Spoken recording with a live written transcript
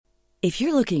If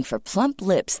you're looking for plump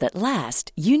lips that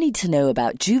last, you need to know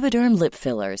about Juvederm lip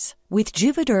fillers. With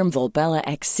Juvederm Volbella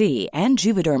XC and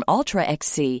Juvederm Ultra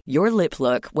XC, your lip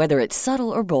look, whether it's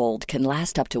subtle or bold, can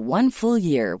last up to 1 full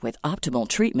year with optimal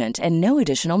treatment and no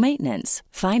additional maintenance.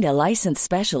 Find a licensed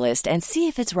specialist and see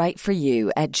if it's right for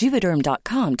you at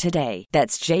Juvederm.com today.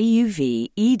 That's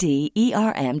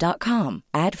JUVEDERM.com.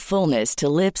 Add fullness to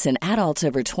lips in adults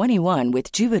over 21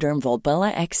 with Juvederm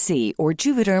Volbella XC or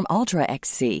Juvederm Ultra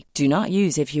XC. Do not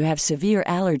use if you have severe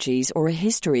allergies or a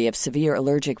history of severe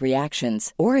allergic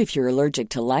reactions, or if you're allergic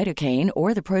to lidocaine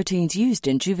or the proteins used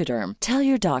in Juvederm. Tell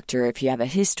your doctor if you have a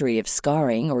history of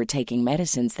scarring or taking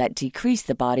medicines that decrease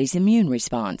the body's immune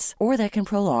response or that can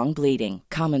prolong bleeding.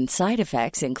 Common side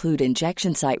effects include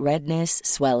injection site redness,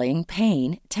 swelling,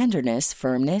 pain, tenderness,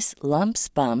 firmness, lumps,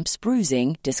 bumps,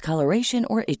 bruising, discoloration,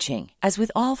 or itching. As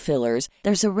with all fillers,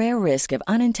 there's a rare risk of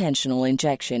unintentional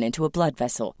injection into a blood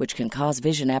vessel, which can cause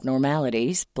vision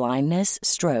abnormalities, blindness,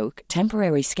 stroke,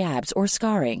 temporary scabs, or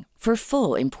scarring. For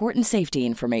full, important safety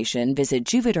information, visit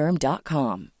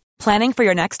Juvederm.com. Planning for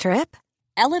your next trip?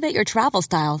 Elevate your travel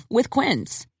style with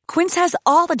Quince. Quince has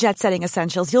all the jet-setting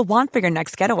essentials you'll want for your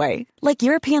next getaway, like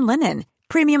European linen,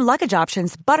 premium luggage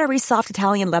options, buttery soft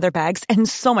Italian leather bags, and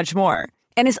so much more.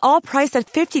 And is all priced at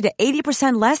 50 to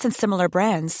 80% less than similar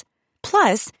brands.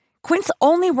 Plus, Quince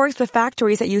only works with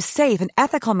factories that use safe and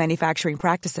ethical manufacturing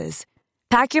practices.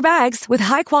 Pack your bags with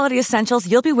high-quality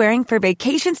essentials you'll be wearing for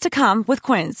vacations to come with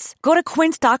Quince. Go to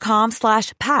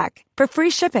quince.com/pack for free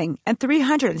shipping and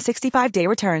 365-day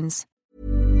returns.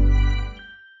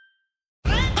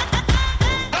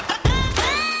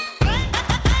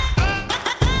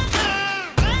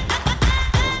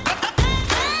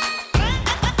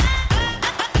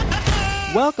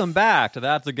 Welcome back to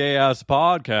That's a Gay Ass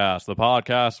Podcast, the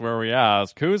podcast where we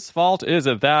ask, whose fault is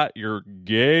it that you're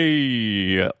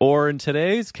gay? Or in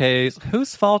today's case,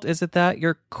 whose fault is it that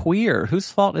you're queer? Whose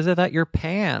fault is it that you're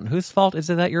pan? Whose fault is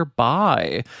it that you're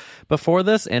bi? Before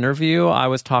this interview, I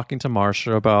was talking to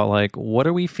Marsha about, like, what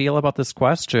do we feel about this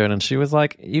question? And she was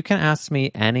like, you can ask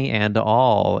me any and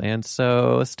all. And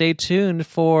so stay tuned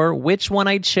for which one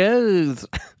I chose.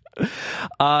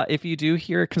 If you do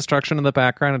hear construction in the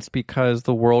background, it's because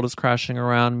the world is crashing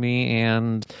around me.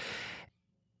 And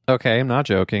okay, I'm not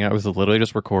joking. I was literally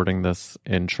just recording this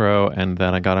intro, and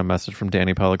then I got a message from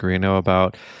Danny Pellegrino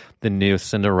about the new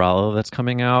Cinderella that's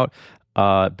coming out.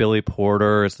 Billy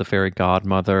Porter is the fairy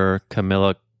godmother.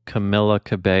 Camila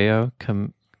Cabello.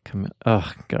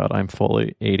 Oh God, I'm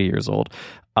fully 80 years old.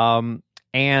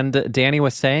 And Danny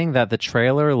was saying that the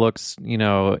trailer looks,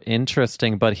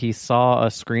 interesting, but he saw a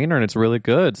screener and it's really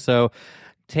good. So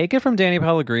take it from Danny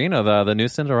Pellegrino. The new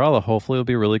Cinderella hopefully will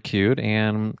be really cute.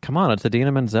 And come on, it's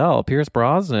Idina Menzel, Pierce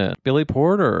Brosnan, Billy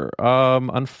Porter.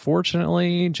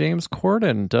 Unfortunately, James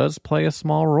Corden does play a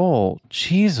small role.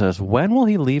 Jesus, when will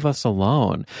he leave us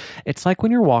alone? It's like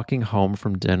when you're walking home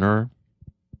from dinner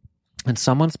and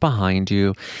someone's behind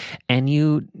you and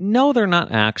you know they're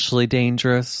not actually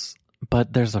dangerous,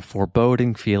 but there's a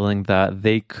foreboding feeling that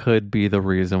they could be the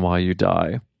reason why you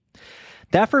die.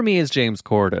 That for me is James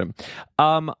Corden.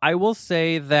 I will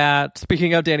say that,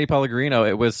 speaking of Danny Pellegrino,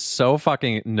 it was so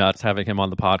fucking nuts having him on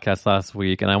the podcast last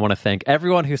week. And I want to thank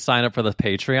everyone who signed up for the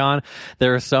Patreon.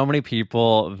 There are so many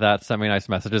people that sent me nice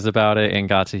messages about it and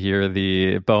got to hear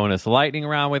the bonus lightning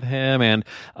round with him. And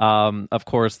of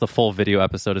course, the full video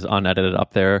episode is unedited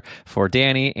up there for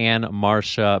Danny and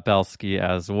Marsha Belsky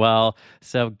as well.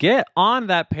 So get on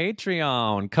that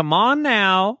Patreon. Come on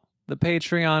now. The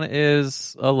Patreon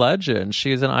is a legend.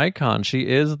 She is an icon. She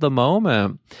is the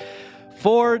moment.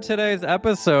 For today's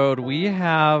episode, we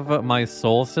have my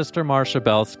soul sister, Marsha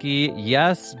Belsky.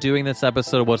 Yes, doing this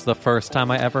episode was the first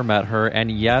time I ever met her.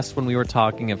 And yes, when we were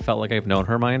talking, it felt like I've known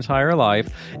her my entire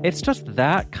life. It's just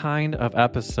that kind of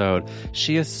episode.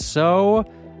 She is so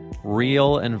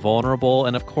real and vulnerable,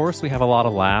 and of course we have a lot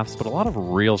of laughs, but a lot of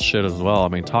real shit as well. I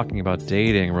mean, talking about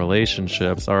dating,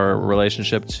 relationships, our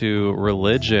relationship to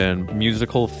religion,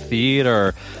 musical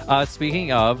theater.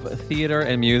 Speaking of theater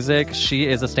and music, she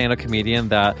is a stand-up comedian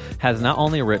that has not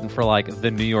only written for like the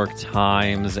New York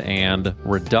Times and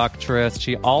Reductress,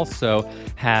 she also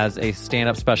has a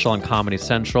stand-up special on Comedy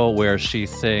Central where she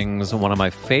sings one of my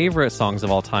favorite songs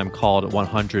of all time called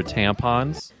 100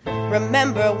 Tampons.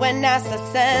 Remember when NASA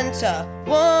sent a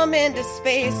woman to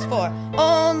space for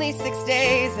only 6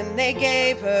 days and they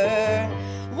gave her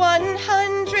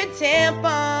 100 tampons.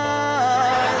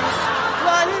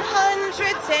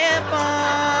 100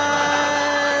 tampons.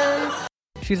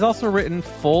 she's also written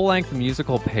full-length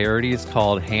musical parodies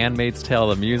called Handmaid's Tale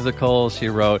the Musical. She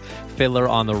wrote Fiddler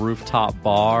on the Rooftop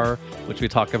Bar, which we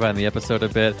talked about in the episode a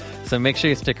bit. So make sure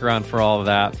you stick around for all of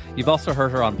that. You've also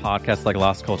heard her on podcasts like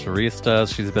Las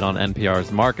Culturistas. She's been on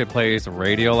NPR's Marketplace,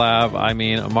 Radiolab. I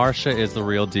mean, Marcia is the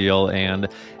real deal, and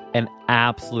an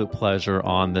absolute pleasure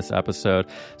on this episode.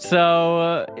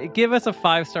 So give us a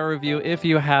 5-star review if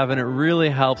you haven't. It really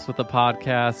helps with the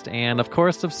podcast. And of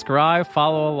course, subscribe,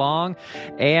 follow along,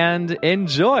 and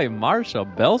enjoy Marcia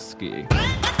Belsky.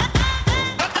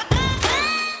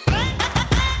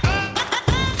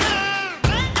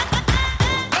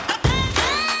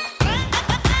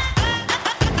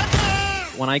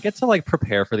 When I get to like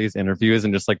prepare for these interviews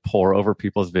and just like pore over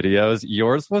people's videos,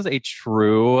 yours was a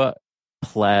true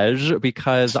pledge,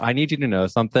 because I need you to know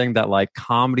something, that like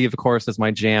comedy, of course, is my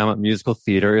jam. Musical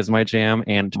theater is my jam.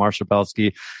 And Marcia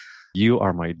Belsky, you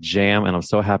are my jam. And I'm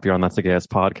so happy you're on That's a Gay Ass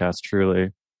Podcast,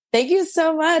 truly. Thank you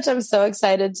so much. I'm so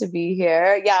excited to be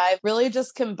here. Yeah, I've really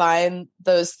just combined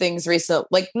those things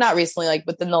not recently, like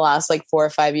within the last like 4 or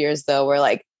 5 years though, where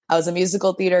like I was a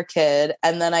musical theater kid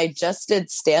and then I just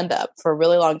did stand-up for a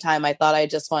really long time. I thought I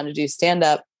just wanted to do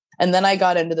stand-up. And then I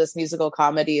got into this musical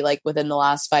comedy like within the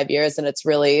last 5 years, and it's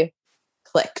really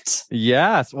clicked.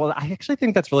 Yes. Well, I actually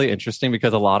think that's really interesting,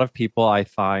 because a lot of people, I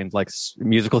find like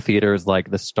musical theater is like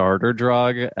the starter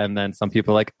drug. And then some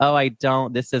people are like, oh,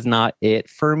 this is not it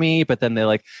for me. But then they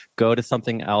like go to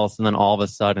something else. And then all of a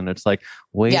sudden it's like,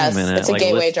 wait a minute. It's a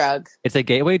gateway drug. It's a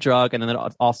gateway drug. And then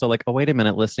it's also like, oh, wait a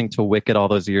minute. Listening to Wicked all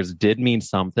those years did mean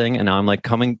something. And now I'm like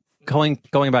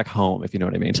going back home, if you know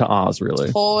what I mean, to Oz,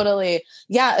 really. Totally.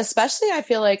 Yeah, especially I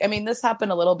feel like, I mean, this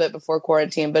happened a little bit before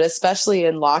quarantine, but especially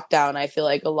in lockdown, I feel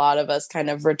like a lot of us kind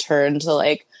of return to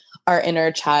like our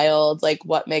inner child, like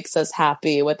what makes us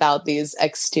happy without these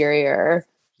exterior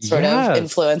sort of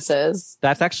influences.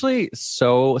 That's actually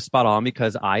so spot on,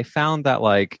 because I found that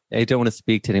like, I don't want to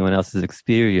speak to anyone else's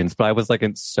experience, but I was like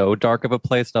in so dark of a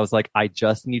place that I was like, I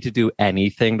just need to do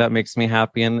anything that makes me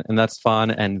happy and that's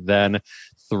fun. And then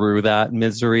through that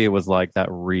misery, it was like that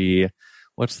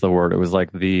what's the word? It was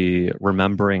like the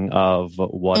remembering of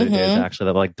what it is actually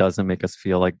that like doesn't make us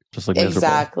feel like just like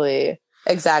miserable.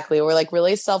 Exactly. We're like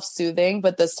really self-soothing,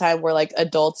 but this time we're like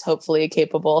adults, hopefully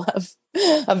capable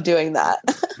of doing that.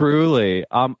 Truly.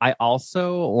 I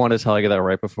also want to tell you that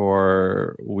right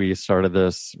before we started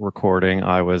this recording,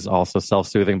 I was also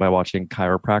self-soothing by watching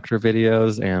chiropractor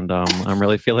videos, and I'm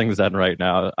really feeling zen right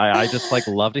now. I just like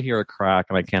love to hear a crack,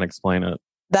 and I can't explain it.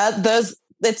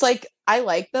 It's like, I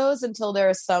like those until there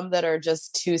are some that are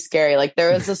just too scary. Like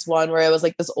there was this one where it was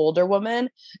like this older woman,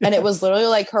 and it was literally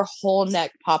like her whole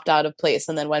neck popped out of place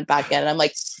and then went back in. And I'm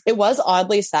like, it was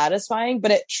oddly satisfying,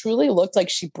 but it truly looked like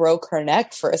she broke her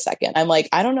neck for a second. I'm like,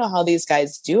 I don't know how these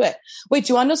guys do it. Wait,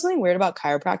 do you want to know something weird about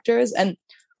chiropractors? And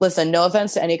listen, no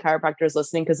offense to any chiropractors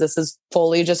listening, because this is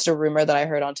fully just a rumor that I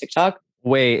heard on TikTok.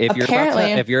 Wait, if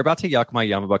you're about to yuck my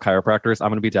yum about chiropractors, I'm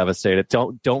going to be devastated.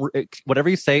 Don't, whatever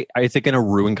you say, is it going to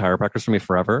ruin chiropractors for me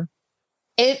forever?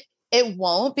 It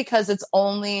won't, because it's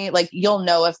only like, you'll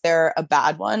know if they're a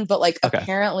bad one, but like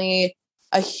apparently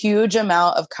a huge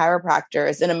amount of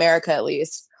chiropractors in America, at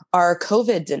least, are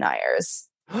COVID deniers.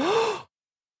 Isn't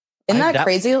that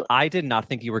crazy? I did not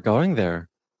think you were going there.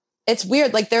 It's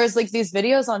weird. Like there's like these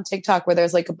videos on TikTok where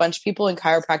there's like a bunch of people in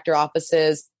chiropractor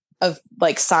offices of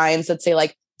like signs that say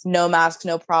like no mask,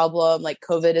 no problem, like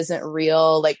COVID isn't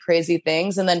real, like crazy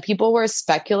things. And then people were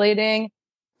speculating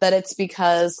that it's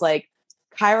because like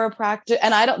chiropractor,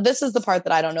 and this is the part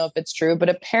that I don't know if it's true, but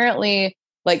apparently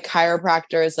like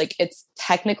chiropractors, like it's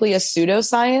technically a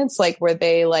pseudoscience, like where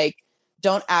they like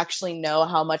don't actually know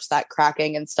how much that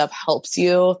cracking and stuff helps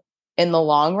you in the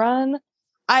long run.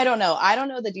 I don't know. I don't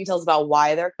know the details about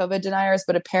why they're COVID deniers,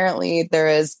 but apparently there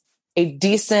is a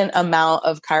decent amount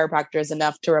of chiropractors,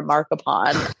 enough to remark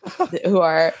upon, who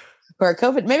are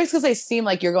COVID. Maybe it's because they seem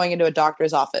like you're going into a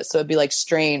doctor's office, so it'd be like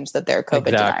strange that they're COVID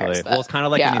deniers. Well, it's kind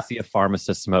of like when you see a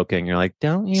pharmacist smoking, you're like,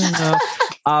 don't you know?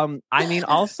 I mean,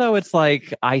 also it's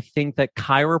like, I think that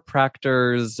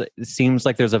chiropractors, it seems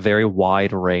like there's a very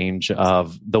wide range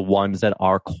of the ones that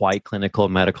are quite clinical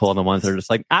and medical, and the ones that are just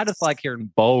like, I just like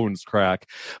hearing bones crack.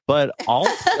 But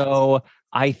also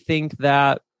I think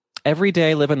that every day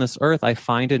I live on this earth, I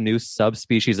find a new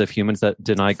subspecies of humans that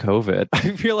deny COVID. I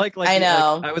feel like I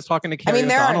know. Like, I was talking to Carrie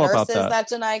O'Donnell about that. There are nurses that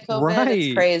deny COVID. Right.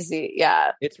 It's crazy.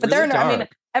 Yeah. But really dark. I mean,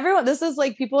 everyone, this is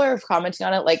like, people are commenting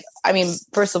on it. Like, I mean,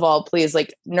 first of all, please,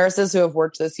 like nurses who have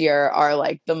worked this year are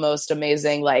like the most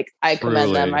amazing. Like I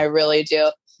commend them. I really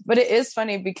do. But it is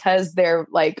funny because they're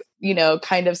like, you know,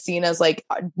 kind of seen as like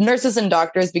nurses and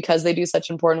doctors, because they do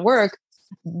such important work,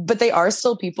 but they are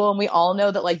still people. And we all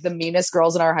know that like the meanest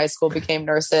girls in our high school became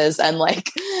nurses. And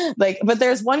but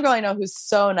there's one girl I know who's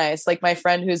so nice, like my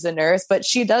friend who's a nurse, but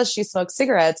she smokes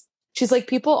cigarettes. She's like,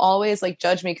 people always like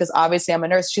judge me because obviously I'm a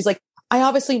nurse. She's like, I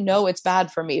obviously know it's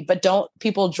bad for me, but don't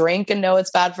people drink and know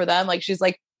it's bad for them? Like, she's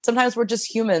like, sometimes we're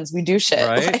just humans. We do shit.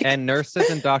 Right. Like, and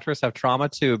nurses and doctors have trauma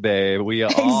too, babe. We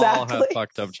all Exactly. have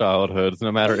fucked up childhoods,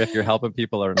 no matter if you're helping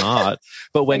people or not.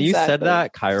 But when you said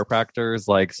that chiropractors,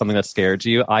 like something that scared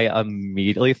you, I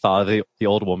immediately thought of the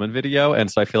old woman video.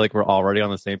 And so I feel like we're already on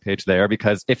the same page there,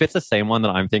 because if it's the same one that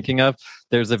I'm thinking of,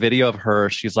 there's a video of her.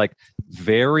 She's like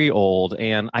very old.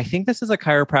 And I think this is a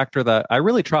chiropractor that I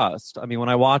really trust. I mean, when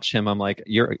I watch him, I'm like,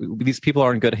 these people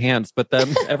are in good hands. But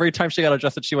then every time she got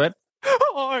adjusted, she went,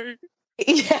 "Hi."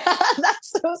 Yeah, that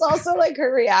was also like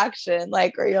her reaction,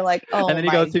 like, where you're like, oh, and then he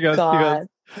goes, "Are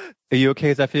you okay?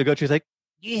 Does that feel good?" She's like,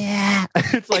 "Yeah."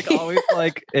 It's like always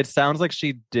like, it sounds like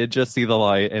she did just see the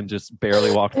light and just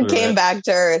barely walked through came it. back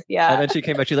to earth. Yeah. And then she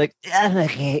came back, she's like,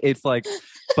 "Okay." It's like,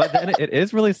 but then it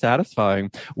is really satisfying.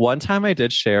 One time I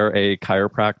did share a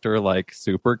chiropractor like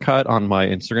supercut on my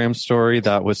Instagram story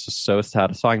that was just so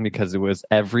satisfying, because it was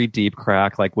every deep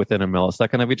crack like within a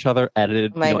millisecond of each other,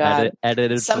 edited. Oh my God.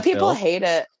 Edited. Some people hate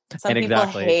it. Some people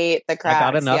hate the cracks. I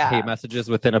got enough hate messages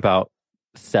within about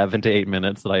 7 to 8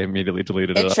 minutes that I immediately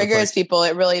deleted it. It triggers people.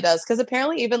 It really does. Because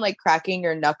apparently even like cracking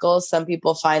your knuckles, some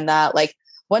people find that like,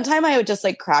 one time I would just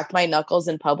like cracked my knuckles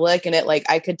in public, and it like,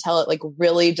 I could tell it like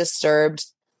really disturbed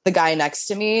the guy next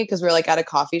to me, because we were like at a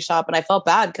coffee shop, and I felt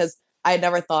bad because I had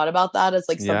never thought about that as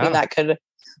like something that could,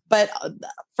 but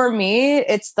for me,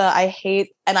 it's I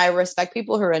hate, and I respect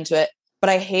people who are into it, but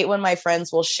I hate when my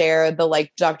friends will share the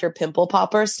like Dr. Pimple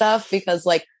Popper stuff, because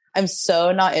like, I'm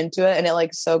so not into it, and it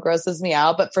like so grosses me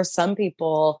out. But for some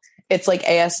people, it's like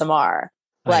ASMR.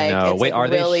 Like, I know. it's Wait, like are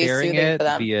really they sharing soothing it for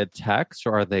them. via text,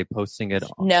 or are they posting it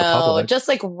on No, the public? just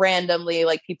like randomly,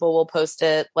 like people will post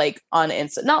it like on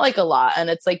Insta, not like a lot. And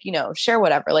it's like, share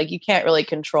whatever. Like, you can't really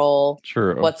control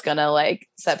what's gonna like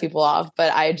set people off.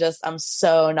 But I'm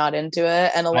so not into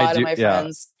it. And a lot of my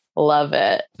friends love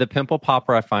it. The pimple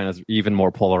popper I find is even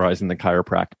more polarizing than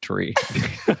chiropractic.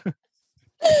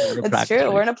 It's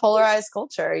true. We're in a polarized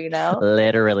culture,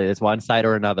 Literally, it's one side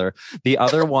or another. The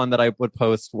other one that I would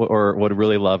post or would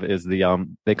really love is the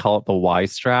they call it the Y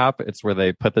strap. It's where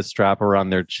they put the strap around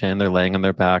their chin. They're laying on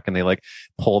their back and they like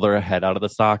pull their head out of the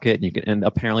socket. And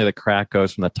apparently the crack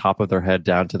goes from the top of their head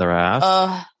down to their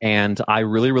ass. And I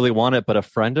really, really want it. But a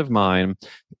friend of mine,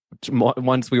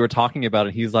 once we were talking about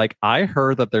it, he's like, I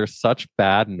heard that there's such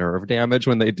bad nerve damage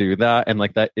when they do that, and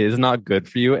like that is not good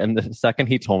for you. And the second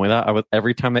he told me that,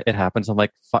 every time it happens, I'm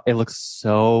like, it looks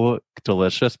so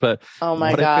delicious, but oh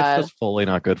my God, if it's just fully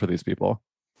not good for these people?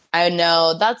 I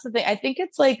know, that's the thing. I think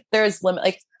it's like there's limit,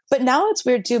 like, but now it's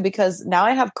weird too, because now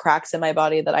I have cracks in my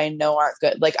body that I know aren't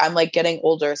good. Like, I'm like getting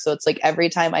older, so it's like every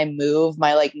time I move,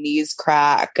 my like knees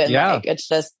crack, and like it's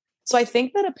just. So I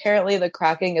think that apparently the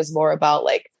cracking is more about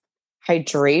like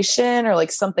hydration or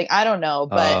like something, I don't know,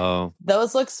 but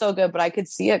those look so good, but I could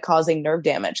see it causing nerve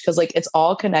damage, because like it's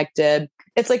all connected.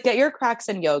 It's like, get your cracks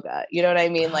in yoga, you know what I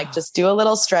mean? Like, just do a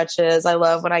little stretches. I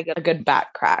love when I get a good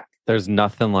back crack. There's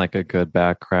nothing like a good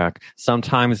back crack.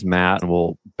 Sometimes Matt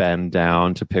will bend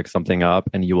down to pick something up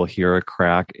and you will hear a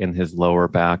crack in his lower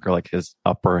back or like his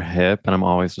upper hip, and I'm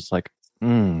always just like,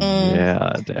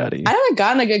 yeah, daddy. I haven't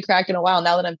gotten a good crack in a while,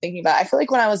 now that I'm thinking about it. I feel like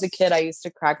when I was a kid, I used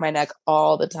to crack my neck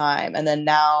all the time. And then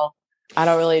now I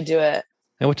don't really do it.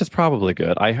 And which is probably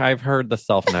good. I've heard the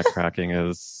self neck cracking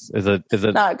is a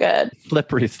not good,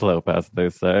 slippery slope, as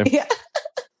they say. Yeah,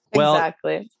 well,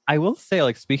 exactly. I will say,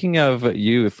 like, speaking of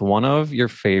youth, one of your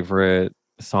favorite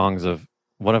songs of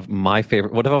one of my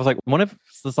favorite, what if I was like, one of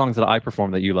the songs that I perform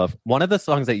that you love, one of the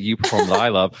songs that you perform that I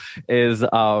love is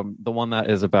the one that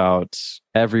is about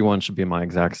everyone should be my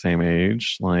exact same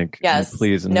age. Like, yes,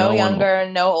 please, no younger,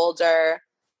 no older.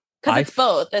 Because it's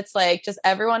both. It's like, just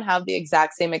everyone have the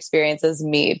exact same experience as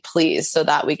me, please, so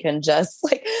that we can just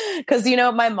like, because,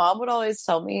 my mom would always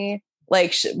tell me,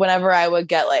 like, whenever I would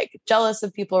get like jealous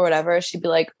of people or whatever, she'd be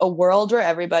like, a world where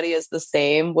everybody is the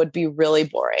same would be really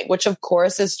boring, which of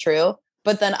course is true.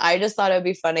 But then I just thought it would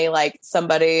be funny, like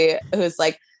somebody who's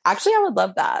like, actually, I would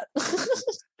love that.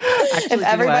 If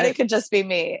everybody could just be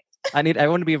me. I need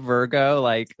everyone to be Virgo,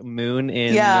 like moon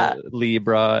in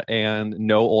Libra and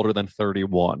no older than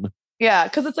 31. Yeah,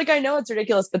 because it's like, I know it's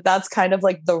ridiculous, but that's kind of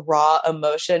like the raw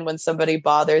emotion when somebody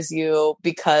bothers you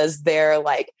because they're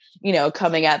like, you know,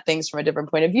 coming at things from a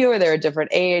different point of view, or they're a different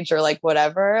age, or like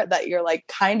whatever, that you're like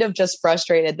kind of just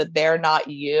frustrated that they're not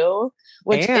you,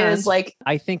 which is like,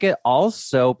 I think it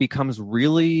also becomes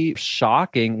really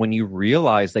shocking when you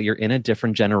realize that you're in a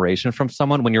different generation from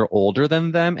someone when you're older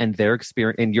than them and their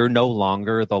experience, and you're no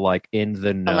longer the like in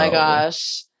the know. oh my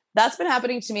gosh. That's been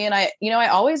happening to me. And I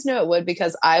always knew it would,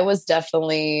 because I was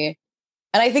definitely,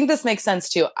 and I think this makes sense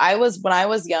too. When I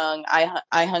was young,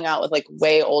 I hung out with like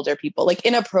way older people, like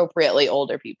inappropriately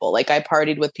older people. Like I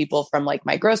partied with people from like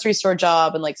my grocery store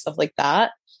job and like stuff like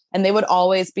that. And they would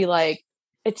always be like,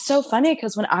 it's so funny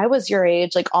because when I was your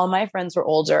age, like all my friends were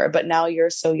older, but now you're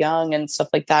so young and stuff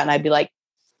like that. And I'd be like,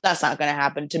 that's not going to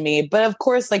happen to me. But of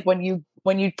course, like when you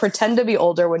pretend to be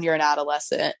older when you're an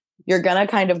adolescent, you're going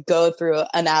to kind of go through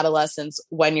an adolescence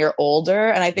when you're older.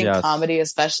 And I think comedy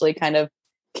especially kind of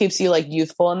keeps you like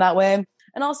youthful in that way.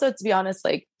 And also, to be honest,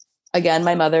 like, again,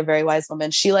 my mother, very wise woman,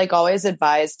 she like always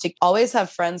advised to always have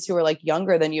friends who are like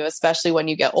younger than you, especially when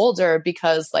you get older,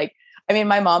 because like, I mean,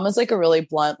 my mom was like a really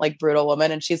blunt, like brutal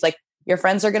woman. And she's like, your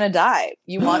friends are going to die.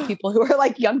 You want people who are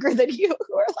like younger than you,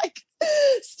 who are like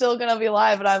still going to be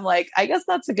alive. And I'm like, I guess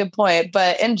that's a good point.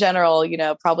 But in general, you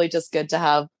know, probably just good to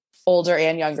have older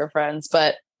and younger friends.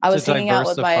 But I was hanging out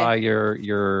with my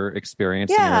your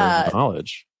experience and your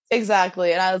knowledge.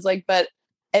 Exactly. And I was like, but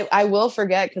I will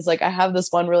forget, because like I have this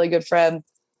one really good friend,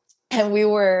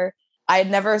 and I had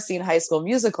never seen High School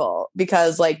Musical,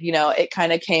 because like, you know, it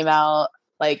kind of came out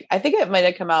like, I think it might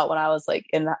have come out when I was like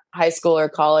in high school or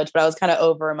college, but I was kind of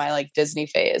over my like Disney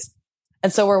phase.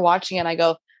 And so we're watching it and I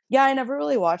go, yeah, I never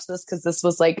really watched this because this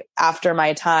was like after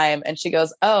my time. And she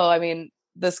goes, oh, I mean,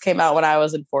 this came out when I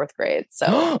was in 4th grade.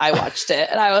 So I watched it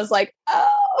and I was like,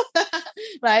 oh, and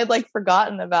I had like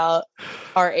forgotten about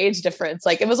our age difference.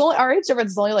 Like our age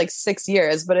difference is only like 6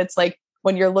 years, but it's like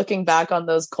when you're looking back on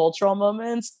those cultural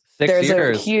moments, there's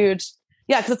a huge,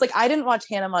 cause it's like, I didn't watch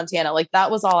Hannah Montana. Like that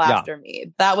was all after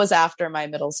me. That was after my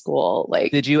middle school.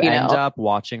 Like, did you end up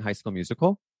watching High School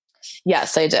Musical?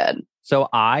 Yes, I did. So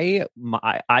I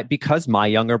because my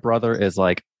younger brother is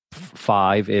like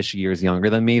 5-ish years younger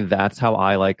than me, that's how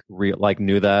I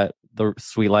knew that The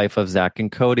Sweet Life of Zach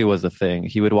and Cody was a thing.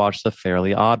 He would watch The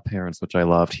Fairly Odd Parents, which I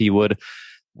loved.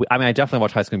 I definitely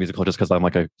watch High School Musical just because I'm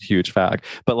like a huge fag.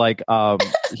 But like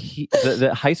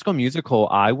the High School Musical,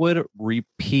 I would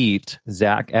repeat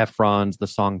Zac Efron's the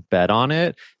song "Bet on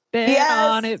It." Bet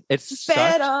on it. It's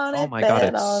oh my god,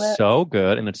 it's so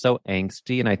good and it's so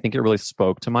angsty, and I think it really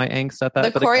spoke to my angst at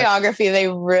that. The choreography, they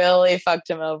really fucked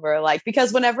him over. Like,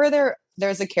 because whenever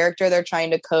there's a character they're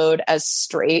trying to code as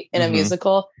straight in a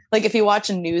musical, like if you watch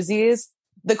Newsies,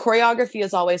 the choreography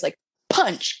is always like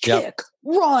punch, kick,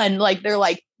 run. Like they're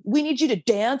like, we need you to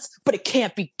dance, but it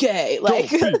can't be gay. Like,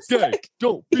 don't be gay. Like,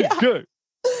 don't be gay.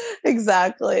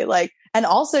 Exactly. Like, and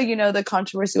also, you know, the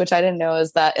controversy, which I didn't know,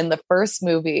 is that in the first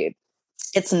movie,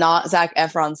 it's not Zac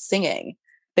Efron singing.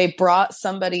 They brought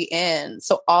somebody in.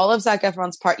 So all of Zac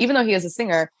Efron's part, even though he is a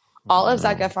singer, all of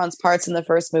Zac Efron's parts in the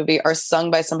first movie are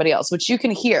sung by somebody else, which you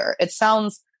can hear. It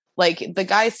sounds like the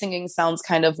guy singing sounds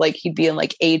kind of like he'd be in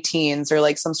like A-Teens or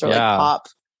like some sort of like pop.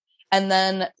 And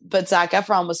then, but Zac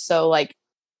Efron was so like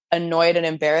annoyed and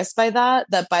embarrassed by that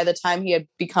by the time he had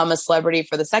become a celebrity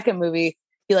for the second movie,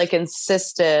 he like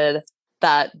insisted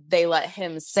that they let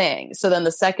him sing. So then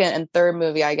the second and third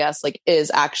movie, I guess, like is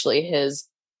actually his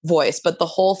voice. But the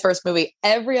whole first movie,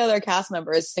 every other cast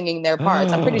member is singing their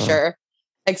parts. I'm pretty sure,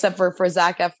 except for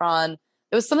Zac Efron.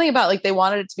 It was something about like they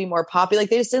wanted it to be more poppy. Like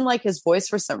they just didn't like his voice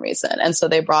for some reason. And so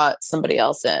they brought somebody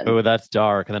else in. Oh, that's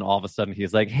dark. And then all of a sudden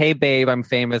he's like, hey, babe, I'm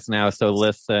famous now. So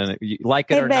listen,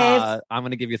 like it or not, I'm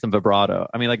going to give you some vibrato.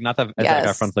 I mean, like not that Zac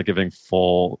Efron's like giving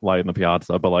full Light in the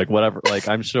Piazza, but like whatever. Like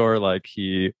I'm sure like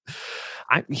he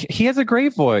has a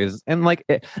great voice. And like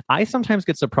I sometimes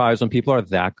get surprised when people are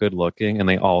that good looking and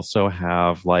they also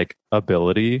have like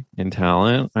ability and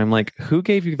talent. I'm like, who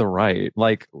gave you the right?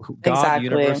 Like God,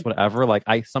 universe, whatever. Like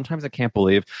I can't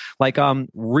believe, like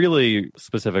really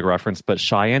specific reference, but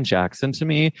Cheyenne Jackson, to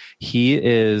me, he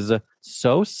is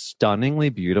so stunningly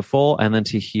beautiful. And then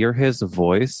to hear his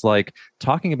voice, like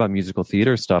talking about musical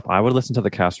theater stuff, I would listen to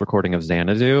the cast recording of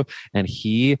Xanadu, and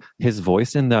his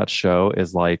voice in that show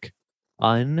is like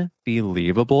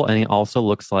unbelievable. And he also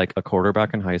looks like a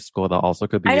quarterback in high school that also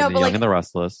could be in The Young and the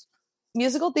Restless.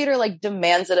 Musical theater like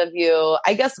demands it of you,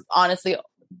 I guess, honestly.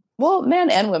 Well, men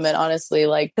and women, honestly,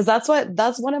 like, because that's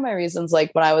one of my reasons,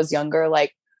 like when I was younger,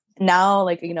 like now,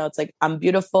 like, you know, it's like I'm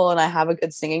beautiful and I have a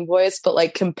good singing voice, but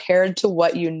like compared to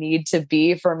what you need to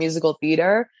be for musical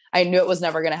theater, I knew it was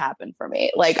never going to happen for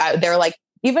me. Like they're like,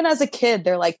 even as a kid,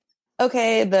 they're like,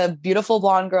 okay, the beautiful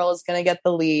blonde girl is going to get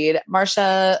the lead.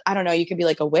 Marcia, I don't know, you could be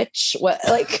like a witch. What,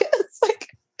 like, it's like,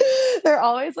 they're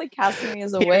always like casting me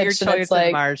as a Here are witch. your And it's choices,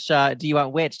 like, Marsha. Do you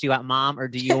want witch? Do you want mom? Or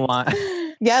do you want...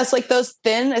 yes, like those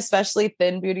thin, especially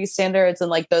thin beauty standards and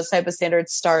like those type of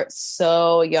standards start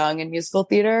so young in musical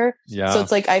theater. Yeah. So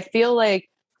it's like, I feel like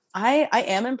I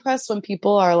am impressed when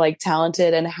people are like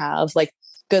talented and have like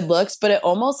good looks, but it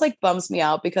almost like bums me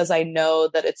out because I know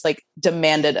that it's like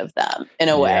demanded of them in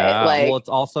a way. Like, well, it's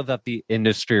also that the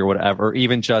industry or whatever,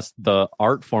 even just the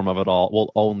art form of it all, will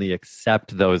only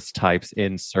accept those types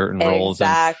in certain roles.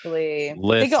 Exactly.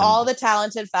 Think of all the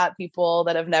talented fat people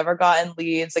that have never gotten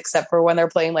leads except for when they're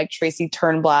playing like Tracy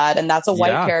Turnblad, and that's a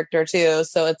white character too.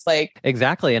 So it's like,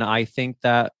 exactly. And I think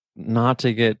that, not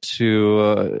to get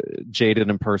too jaded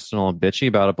and personal and bitchy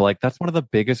about it, but like that's one of the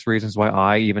biggest reasons why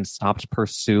I even stopped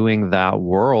pursuing that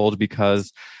world,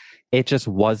 because it just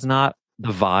was not,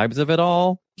 the vibes of it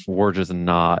all were just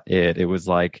not it. It was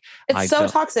like, it's so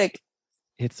toxic.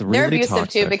 It's really They're abusive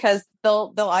toxic too, because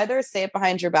they'll either say it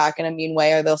behind your back in a mean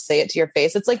way or they'll say it to your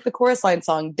face. It's like the chorus line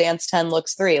song, Dance 10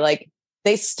 Looks 3. Like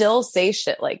they still say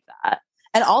shit like that.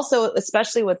 And also,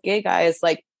 especially with gay guys,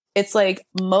 like, it's like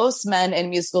most men in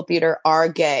musical theater are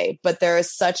gay, but there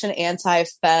is such an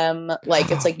anti-femme,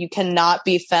 like it's like you cannot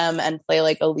be femme and play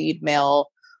like a lead male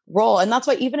role. And that's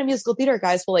why even in musical theater,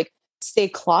 guys will like stay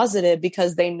closeted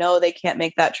because they know they can't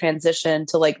make that transition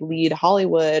to like lead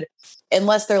Hollywood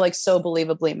unless they're like so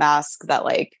believably masked that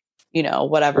like, you know,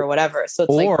 whatever. So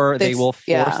it's or like, they will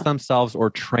force themselves or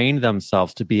train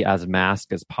themselves to be as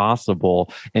masked as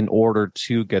possible in order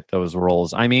to get those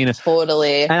roles. I mean,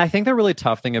 totally. And I think the really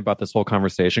tough thing about this whole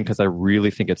conversation, because I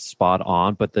really think it's spot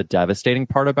on, but the devastating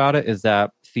part about it is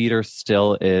that theater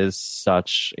still is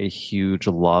such a huge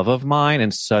love of mine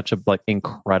and such a like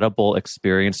incredible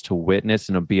experience to witness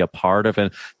and to be a part of.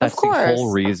 And that's the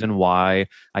whole reason why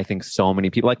I think so many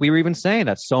people, like we were even saying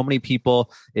that so many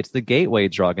people, it's the gateway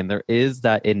drug, and there is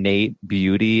that innate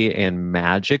beauty and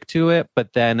magic to it.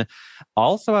 But then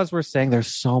also, as we're saying,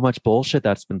 there's so much bullshit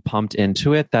that's been pumped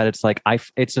into it that it's like,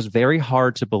 it's just very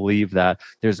hard to believe that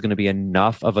there's going to be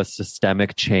enough of a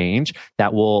systemic change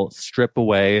that will strip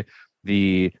away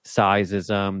the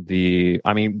sizeism,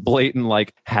 blatant,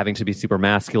 like having to be super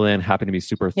masculine, having to be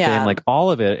super thin, like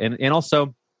all of it. And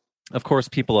also, of course,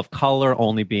 people of color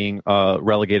only being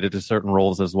relegated to certain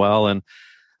roles as well. And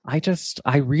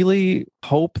I really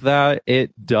hope that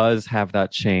it does have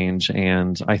that change.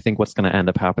 And I think what's going to end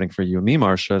up happening for you and me,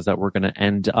 Marcia, is that we're going to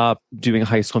end up doing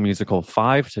High School Musical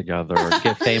 5 together,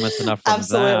 get famous enough from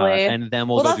that, and then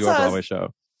we'll go do our Broadway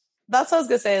show. That's what I was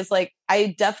going to say, is like,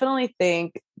 I definitely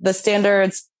think the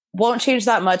standards won't change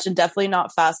that much and definitely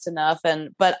not fast enough.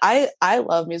 But I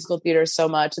love musical theater so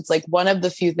much. It's like one of the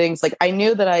few things, like I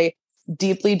knew that I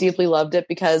deeply, deeply loved it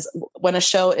because when a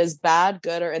show is bad,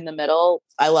 good, or in the middle,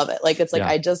 I love it. Like, it's like,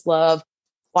 I just love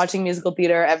watching musical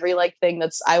theater. Every like thing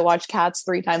I watch Cats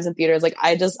 3 times in theaters. Like,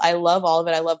 I love all of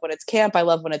it. I love when it's camp. I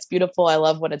love when it's beautiful. I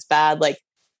love when it's bad. Like,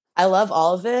 I love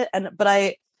all of it. But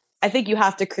I think you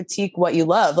have to critique what you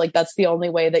love. Like, that's the only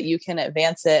way that you can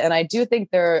advance it. And I do think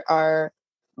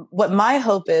what my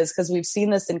hope is, because we've seen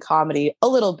this in comedy a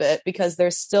little bit, because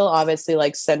there's still obviously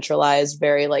like centralized,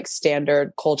 very like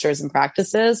standard cultures and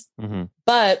practices. Mm-hmm.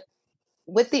 But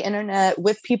with the internet,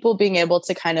 with people being able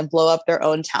to kind of blow up their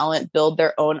own talent, build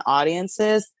their own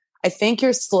audiences, I think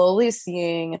you're slowly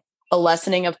seeing a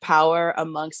lessening of power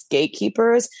amongst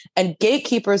gatekeepers. And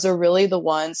gatekeepers are really the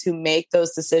ones who make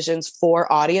those decisions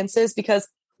for audiences. Because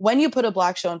when you put a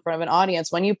Black show in front of an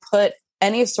audience, when you put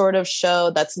any sort of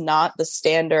show that's not the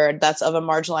standard, that's of a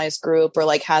marginalized group or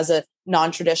like has a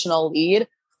non-traditional lead,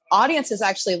 audiences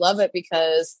actually love it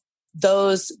because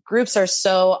those groups are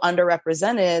so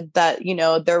underrepresented that, you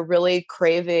know, they're really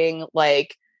craving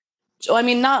like, I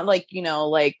mean, not like, you know,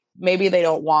 like maybe they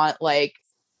don't want like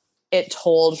it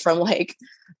told from like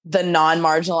the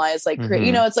non-marginalized, like,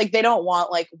 you know, it's like, they don't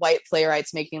want like white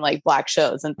playwrights making like Black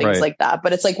shows and things like that.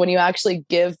 But it's like when you actually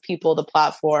give people the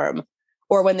platform,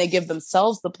 or when they give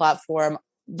themselves the platform,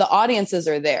 the audiences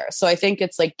are there. So I think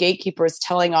it's like gatekeepers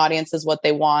telling audiences what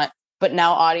they want, but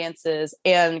now audiences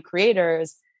and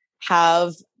creators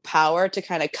have power to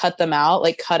kind of cut them out,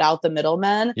 like cut out the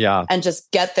middlemen and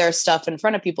just get their stuff in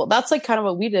front of people. That's like kind of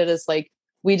what we did, is like,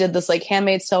 we did this like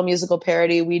Handmaid's Tale musical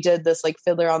parody. We did this like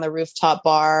Fiddler on the Rooftop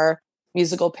Bar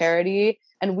musical parody.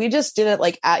 And we just did it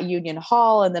like at Union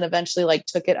Hall, and then eventually like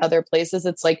took it other places.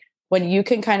 It's like when you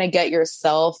can kind of get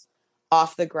yourself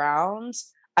off the ground,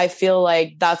 I feel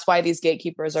like that's why these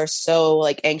gatekeepers are so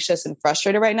like anxious and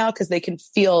frustrated right now, because they can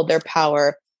feel their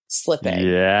power slipping.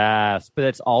 Yes, but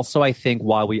it's also, I think,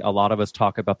 why a lot of us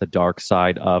talk about the dark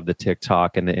side of the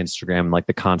TikTok and the Instagram, like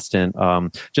the constant,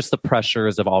 just the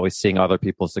pressures of always seeing other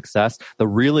people's success. The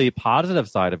really positive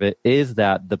side of it is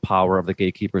that the power of the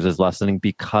gatekeepers is lessening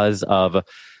because of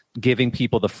giving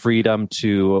people the freedom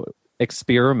to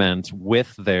experiment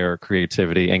with their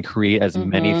creativity and create as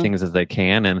many things as they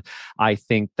can. And I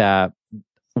think that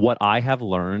what I have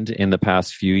learned in the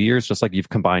past few years, just like you've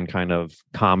combined kind of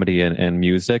comedy and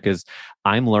music, is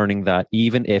I'm learning that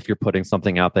even if you're putting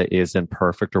something out that isn't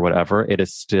perfect or whatever, it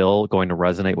is still going to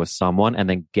resonate with someone and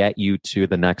then get you to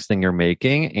the next thing you're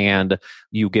making. And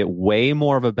you get way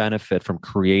more of a benefit from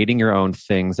creating your own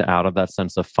things out of that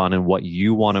sense of fun and what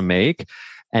you want to make.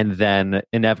 And then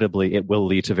inevitably it will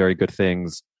lead to very good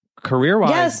things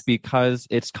career-wise, because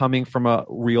it's coming from a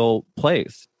real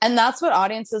place. And that's what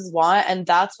audiences want. And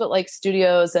that's what like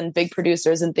studios and big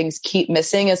producers and things keep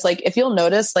missing, is like, if you'll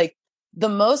notice, like the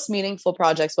most meaningful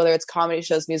projects, whether it's comedy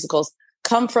shows, musicals,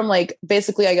 come from like,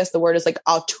 basically, I guess the word is like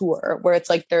auteur, where it's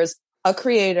like there's a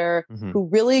creator who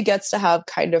really gets to have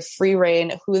kind of free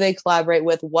reign, who they collaborate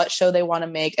with, what show they want to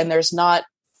make. And there's not,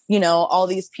 you know, all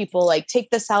these people like,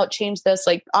 take this out, change this.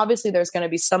 Like, obviously there's going to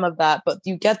be some of that, but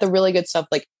you get the really good stuff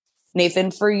like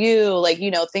Nathan For You, like,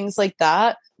 you know, things like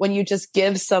that, when you just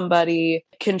give somebody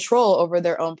control over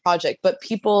their own project. But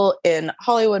people in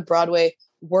Hollywood, Broadway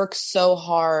work so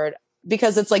hard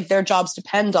because it's like their jobs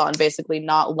depend on basically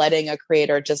not letting a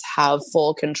creator just have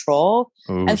full control.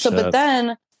 Ooh, and so,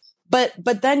 shit.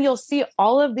 but then you'll see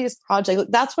all of these projects.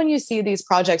 That's when you see these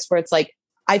projects where it's like,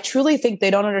 I truly think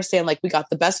they don't understand, like, we got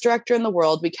the best director in the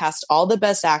world, we cast all the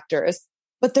best actors,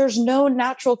 but there's no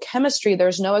natural chemistry.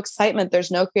 There's no excitement. There's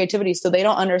no creativity. So they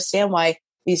don't understand why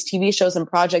these TV shows and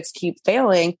projects keep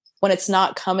failing when it's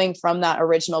not coming from that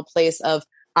original place of,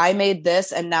 I made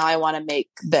this and now I want to make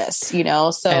this, you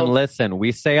know? So, and listen,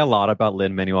 we say a lot about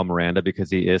Lin-Manuel Miranda because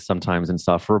he is sometimes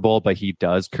insufferable, but he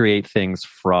does create things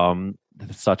from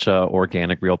such a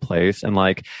organic, real place. And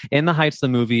like In the Heights, the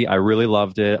movie, I really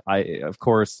loved it. Of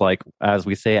course, like as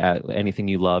we say, anything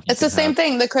you love, it's the same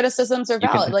thing. The criticisms are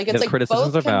valid. Like, it's like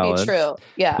both can valid, be true.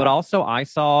 Yeah. But also I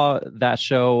saw that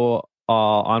show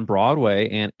on Broadway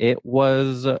and it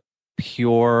was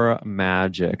pure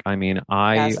magic. I mean,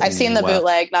 I've seen the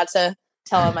bootleg, not to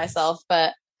tell on myself,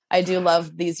 but I do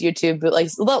love these YouTube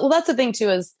bootlegs. Well, that's the thing too,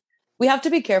 is we have to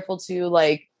be careful too,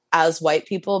 like as white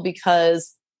people,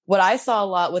 because what I saw a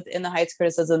lot with In the Heights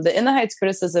criticism, the In the Heights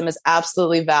criticism is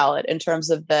absolutely valid in terms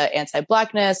of the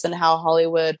anti-Blackness and how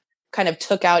Hollywood kind of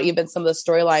took out even some of the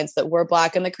storylines that were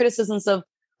Black, and the criticisms of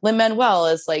Lin-Manuel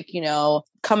is like, you know,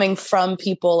 coming from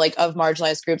people like of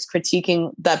marginalized groups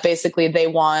critiquing that basically they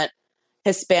want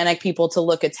Hispanic people to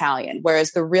look Italian,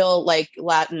 whereas the real like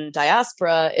Latin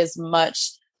diaspora is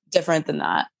much different than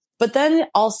that. But then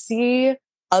I'll see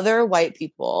other white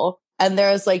people and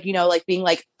there's like, you know, like being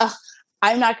like,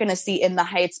 I'm not going to see In the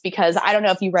Heights because I don't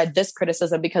know if you read this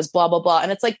criticism because blah, blah, blah.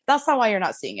 And it's like, that's not why you're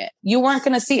not seeing it. You weren't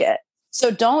going to see it.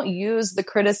 So don't use the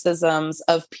criticisms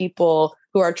of people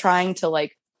who are trying to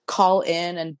like call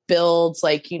in and build,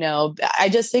 like, you know, I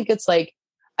just think it's like,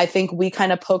 I think we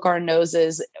kind of poke our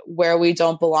noses where we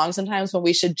don't belong sometimes, when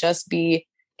we should just be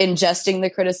ingesting the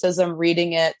criticism,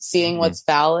 reading it, seeing what's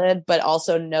valid, but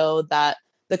also know that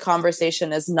the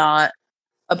conversation is not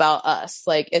about us.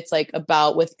 Like, it's like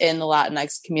about within the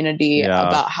Latinx community,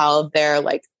 about how their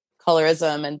like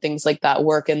colorism and things like that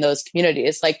work in those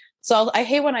communities. Like, so I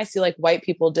hate when I see like white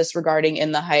people disregarding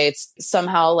In the Heights,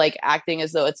 somehow like acting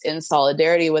as though it's in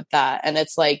solidarity with that. And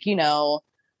it's like, you know,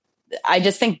 I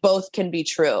just think both can be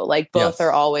true. Like both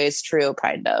are always true,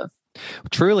 kind of.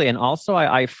 Truly. And also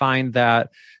I find that,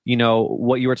 you know,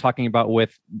 what you were talking about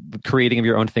with creating of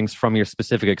your own things from your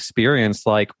specific experience,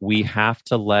 like we have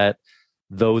to let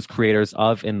those creators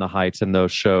of In the Heights and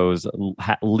those shows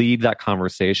lead that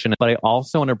conversation. But I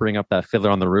also want to bring up that Fiddler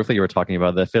on the Roof that you were talking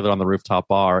about, the Fiddler on the Rooftop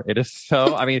Bar. It is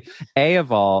so, I mean,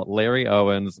 of all, Larry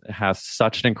Owens has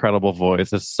such an incredible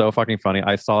voice. It's so fucking funny.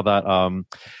 I saw that,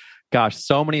 gosh,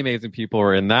 so many amazing people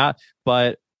were in that.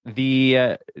 But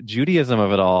the Judaism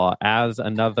of it all, as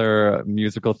another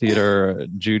musical theater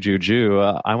Jew,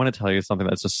 I want to tell you something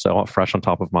that's just so fresh on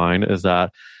top of mind, is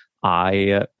that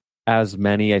as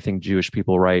many, I think, Jewish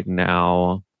people right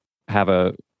now have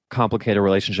a complicated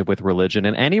relationship with religion,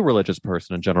 and any religious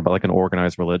person in general, but like an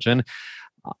organized religion.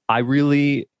 I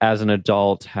really, as an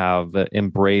adult, have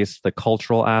embraced the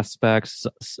cultural aspects,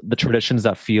 the traditions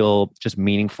that feel just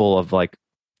meaningful of like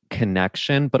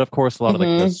connection. But of course, a lot of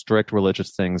like the strict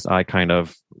religious things I kind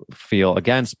of feel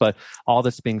against. But all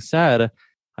this being said,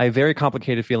 I have very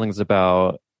complicated feelings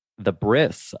about the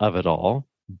bris of it all.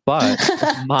 But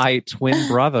my twin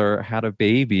brother had a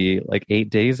baby like 8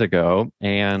 days ago,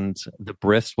 and the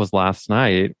bris was last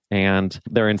night, and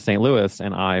they're in St. Louis,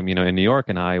 and I'm, in New York,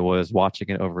 and I was watching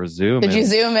it over Zoom. Did you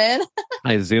zoom in?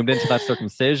 I zoomed into that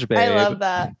circumcision, babe. I love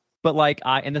that. But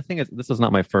and the thing is, this was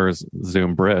not my first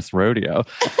Zoom bris rodeo.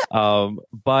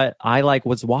 But I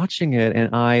was watching it,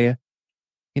 and I,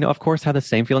 of course, had the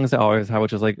same feelings I always have,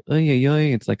 which is like,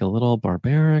 it's like a little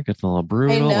barbaric, it's a little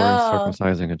brutal, we're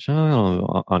circumcising a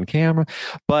child on camera.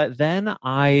 But then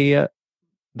the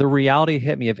reality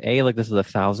hit me of this is a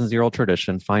 1,000-year-old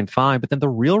tradition, fine. But then the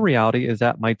real reality is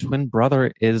that my twin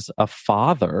brother is a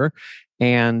father.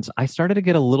 And I started to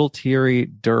get a little teary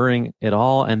during it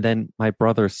all. And then my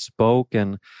brother spoke,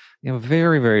 and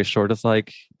very, very short. It's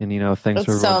like, things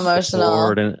were so emotional.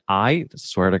 Forward, and I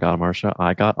swear to God, Marsha,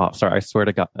 I got off. Sorry, I swear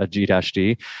to God, a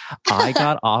G-D. I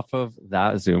got off of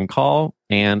that Zoom call,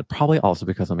 and probably also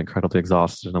because I'm incredibly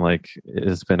exhausted and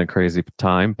it's been a crazy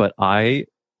time. But I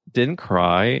didn't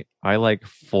cry. I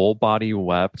full body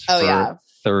wept for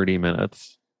 30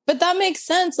 minutes. But that makes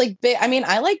sense. I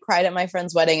cried at my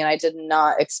friend's wedding, and I did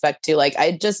not expect to.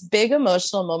 Big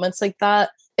emotional moments like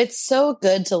that. It's so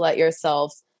good to let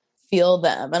yourself feel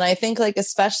them. And I think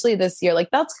especially this year,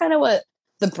 that's kind of what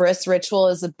the bris ritual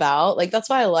is about. That's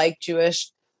why I like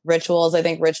Jewish rituals. I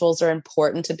think rituals are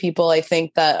important to people. I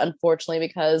think that unfortunately,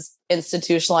 because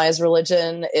institutionalized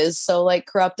religion is so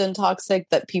corrupt and toxic,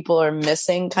 that people are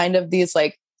missing kind of these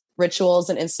rituals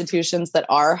and institutions that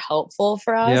are helpful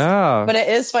for us. Yeah. But it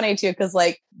is funny too, because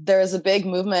there's a big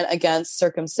movement against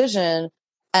circumcision.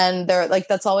 And they're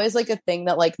that's always a thing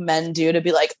that men do to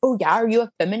be oh yeah, are you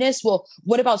a feminist? Well,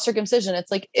 what about circumcision? It's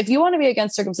if you want to be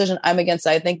against circumcision, I'm against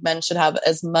it. I think men should have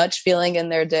as much feeling in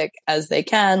their dick as they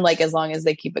can, as long as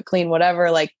they keep it clean,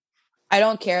 whatever. I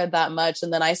don't care that much.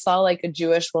 And then I saw a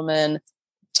Jewish woman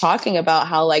talking about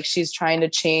how she's trying to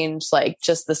change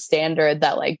just the standard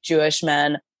that Jewish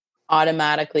men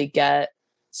automatically get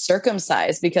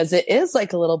circumcised, because it is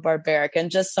a little barbaric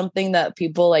and just something that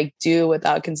people do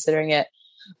without considering it.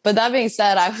 But that being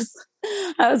said,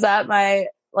 I was at my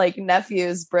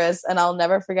nephew's bris, and I'll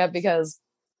never forget, because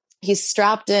he's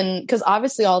strapped in, because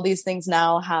obviously all these things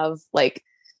now have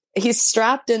he's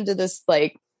strapped into this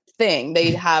thing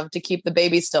they have to keep the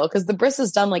baby still, because the bris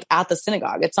is done at the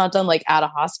synagogue. It's not done at a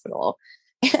hospital.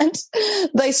 And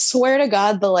they swear to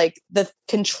God, the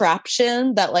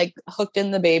contraption that hooked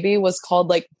in the baby was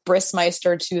called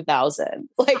Brismeister 2000,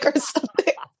 or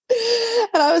something.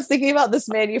 And I was thinking about this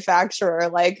manufacturer,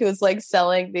 who's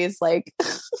selling these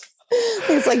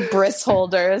these bris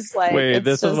holders. Wait,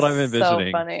 this is what I'm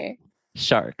envisioning. So funny.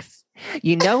 Sharks.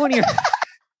 When you're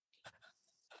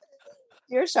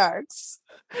you're sharks.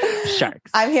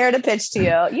 Sharks. I'm here to pitch to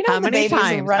you. How many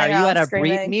times are you at a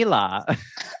Brit Mila?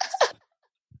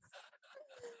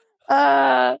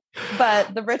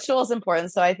 But the ritual is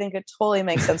important. So I think it totally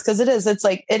makes sense, because it's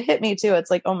it hit me too. It's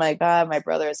oh my God, my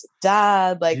brother is a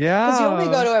dad. Because you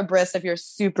only go to a bris if you're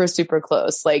super, super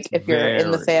close. If you're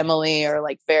in the family or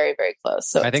very, very close.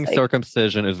 So I think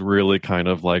circumcision is really kind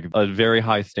of a very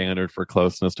high standard for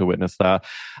closeness to witness that.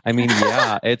 I mean,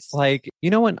 yeah, it's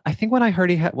when I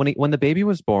heard when the baby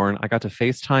was born, I got to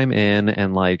FaceTime in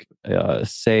and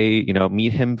say,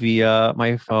 meet him via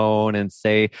my phone and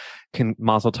say,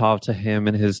 Mazel Tov to him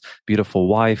and his beautiful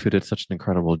wife who did such an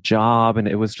incredible job. And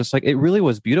it was just it really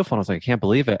was beautiful. And I was I can't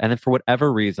believe it. And then for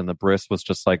whatever reason, the bris was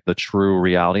just the true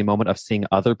reality moment of seeing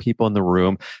other people in the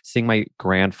room, seeing my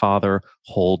grandfather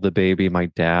hold the baby, my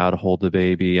dad hold the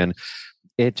baby. And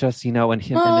it just, and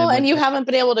him. And you haven't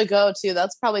been able to go too.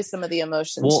 That's probably some of the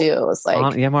emotion too. It's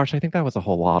yeah, Marsha, I think that was a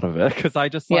whole lot of it. Cause I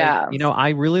just I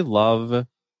really love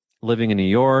living in New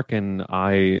York, and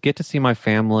I get to see my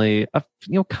family, a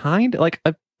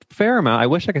fair amount. I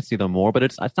wish I could see them more, but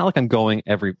it's not I'm going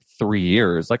every 3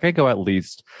 years. I go at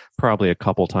least probably a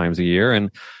couple times a year.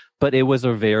 But it was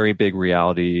a very big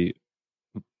reality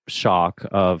shock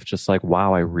of just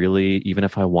wow, I really, even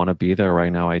if I want to be there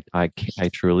right now, I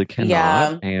truly cannot.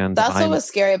 Yeah. And that's what was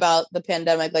scary about the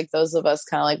pandemic. Those of us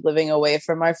kind of living away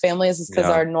from our families, is because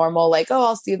our normal,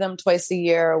 I'll see them twice a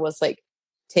year was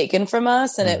taken from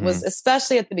us. And it was,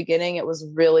 especially at the beginning, it was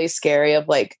really scary of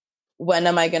when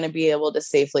am I going to be able to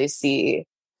safely see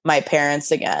my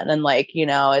parents again? And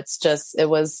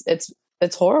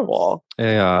it's horrible.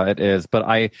 Yeah, it is. But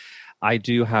I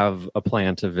do have a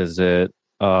plan to visit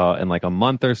in like a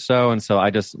month or so. And so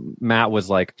Matt was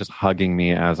like just hugging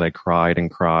me as I cried and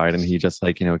cried. And he just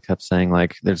like, kept saying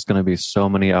like, there's going to be so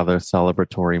many other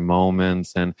celebratory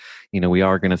moments. And, we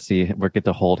are going to get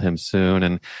to hold him soon.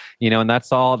 And, and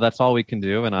that's all we can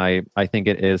do. And I think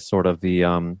it is sort of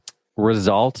the,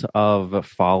 result of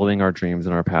following our dreams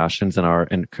and our passions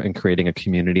and creating a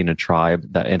community and a tribe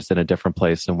that it's in a different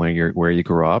place than where you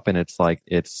grew up. And it's like,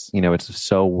 it's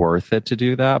so worth it to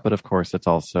do that. But of course it's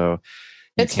also,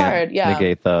 it's hard. Yeah.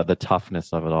 Negate the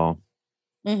toughness of it all.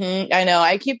 Mm-hmm. I know.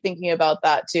 I keep thinking about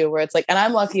that too, where it's like, and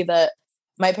I'm lucky that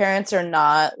my parents are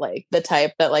not like the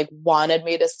type that like wanted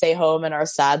me to stay home and are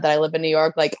sad that I live in New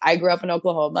York. Like I grew up in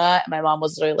Oklahoma and my mom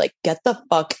was literally like, get the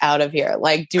fuck out of here.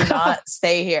 Like, do not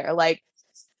stay here. Like,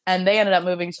 and they ended up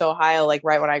moving to Ohio, like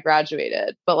right when I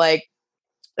graduated. But like,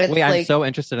 I'm so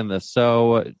interested in this.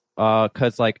 So,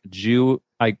 cause like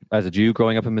as a Jew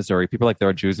growing up in Missouri, people are like, there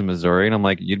are Jews in Missouri. And I'm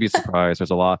like, you'd be surprised.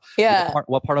 There's a lot. Yeah.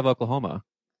 What part of Oklahoma?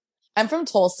 I'm from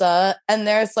Tulsa, and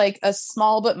there's like a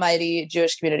small but mighty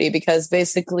Jewish community because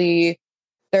basically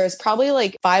there's probably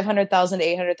like 500,000 to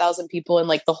 800,000 people in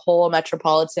like the whole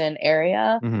metropolitan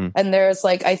area. Mm-hmm. And there's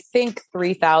like, I think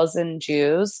 3,000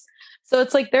 Jews. So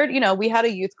it's like we had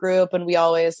a youth group and we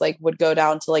always like would go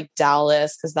down to like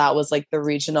Dallas because that was like the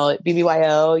regional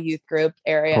BBYO youth group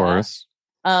area. Of course.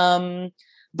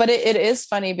 But it is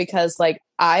funny because like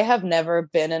I have never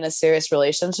been in a serious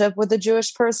relationship with a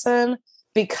Jewish person,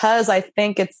 because I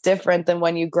think it's different than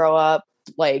when you grow up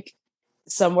like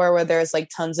somewhere where there's like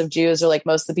tons of Jews or like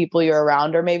most of the people you're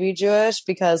around are maybe Jewish,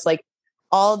 because like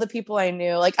all of the people I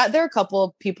knew, like there are a couple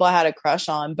of people I had a crush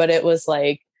on, but it was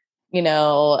like,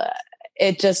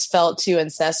 it just felt too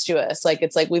incestuous. Like,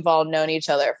 it's like, we've all known each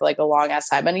other for like a long ass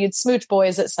time, and you'd smooch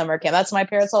boys at summer camp. That's my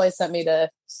parents always sent me to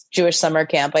Jewish summer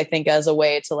camp, I think as a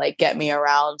way to like get me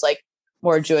around like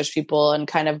more Jewish people, and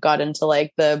kind of got into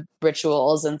like the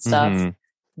rituals and stuff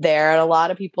there. And a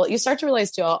lot of people, you start to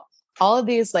realize too, all of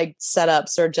these like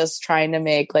setups are just trying to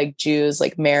make like Jews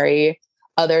like marry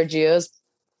other Jews.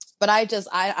 But I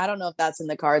don't know if that's in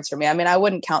the cards for me. I mean, I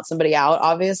wouldn't count somebody out,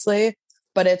 obviously,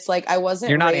 but it's like, I wasn't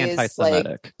You're not raised,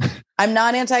 anti-Semitic. like, I'm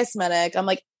not anti-Semitic. I'm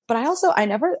like, but I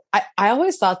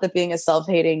always thought that being a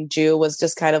self-hating Jew was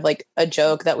just kind of like a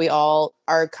joke, that we all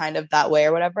are kind of that way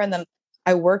or whatever. And then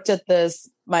I worked at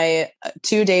my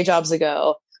 2 day jobs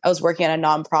ago, I was working at a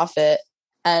nonprofit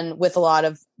and with a lot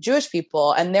of Jewish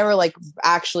people, and they were like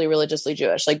actually religiously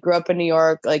Jewish, like grew up in New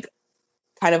York, like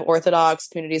kind of Orthodox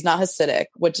communities, not Hasidic,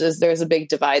 there's a big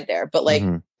divide there, but like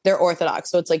they're Orthodox.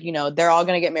 So it's like, they're all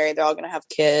going to get married. They're all going to have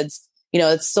kids,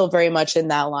 it's still very much in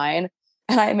that line.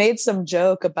 And I made some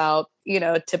joke about,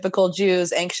 typical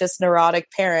Jews, anxious,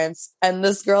 neurotic parents. And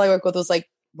this girl I work with was like,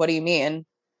 what do you mean?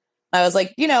 I was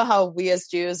like, how we as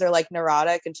Jews are like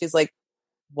neurotic? And she's like,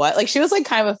 what? Like, she was like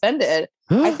kind of offended.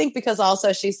 I think because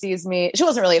also she sees me, she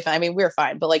wasn't really offended. I mean, we were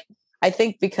fine, but like, I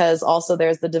think because also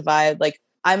there's the divide, like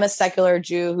I'm a secular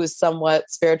Jew who's somewhat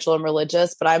spiritual and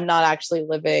religious, but I'm not actually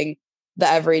living the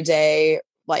everyday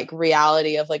like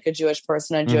reality of like a Jewish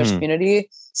person and Jewish community.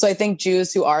 So I think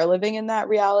Jews who are living in that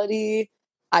reality,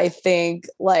 I think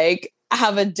like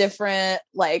have a different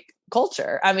like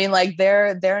culture. I mean, like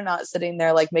they're not sitting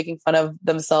there like making fun of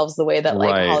themselves the way that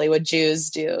like Hollywood Jews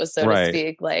do, so to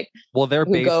speak. Like, well, they're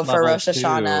who go for Rosh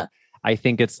Hashanah. I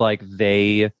think it's like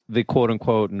the quote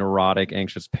unquote neurotic,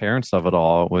 anxious parents of it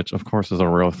all, which of course is a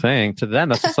real thing. To them,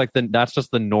 that's just like that's just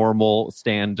the normal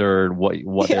standard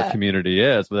what their community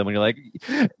is. But then when you're like,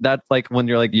 that's like when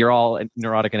you're like, you're all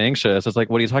neurotic and anxious, it's like,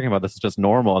 what are you talking about? This is just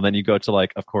normal. And then you go to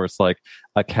like, of course, like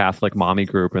a Catholic mommy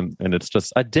group, and it's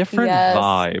just a different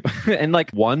vibe. And like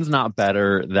one's not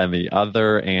better than the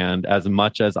other. And as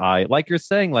much as I, like you're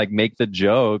saying, like make the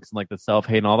jokes and like the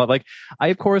self-hate and all that, like I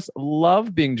of course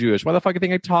love being Jewish. Why the fuck do you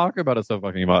think I talk about it so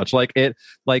fucking much? Like it,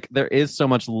 like there is so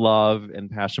much love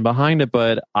and passion behind it,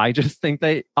 but I just think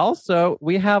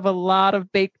we have a lot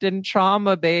of baked in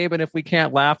trauma, babe. And if we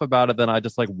can't laugh about it, then I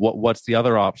just like, what's the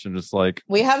other option? Just like,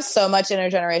 we have so much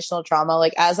intergenerational trauma.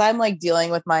 Like as I'm like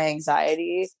dealing with my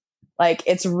anxiety, like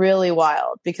it's really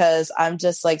wild because I'm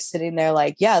just like sitting there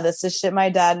like, yeah, this is shit my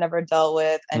dad never dealt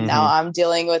with. And now I'm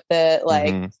dealing with it.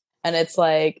 Like, and it's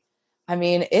like, I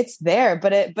mean, it's there,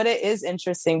 but it is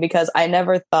interesting because I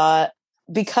never thought,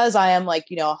 because I am like,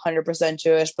 100%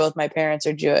 Jewish, both my parents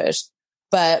are Jewish,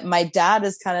 but my dad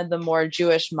is kind of the more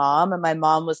Jewish mom, and my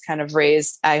mom was kind of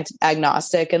raised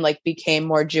agnostic and like became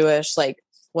more Jewish, like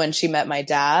when she met my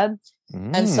dad.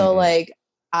 And so like,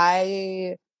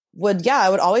 I would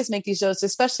always make these jokes,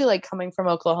 especially like coming from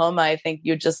Oklahoma. I think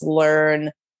you just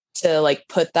learn to like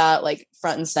put that like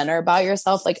front and center about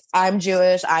yourself. Like, I'm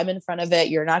Jewish, I'm in front of it.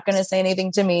 You're not going to say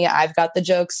anything to me. I've got the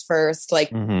jokes first,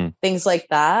 like things like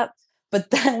that. But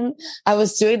then I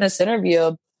was doing this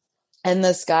interview and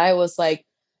this guy was like,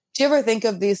 do you ever think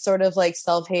of these sort of like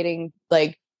self-hating,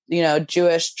 like, you know,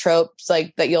 Jewish tropes,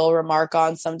 like that you'll remark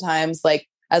on sometimes, like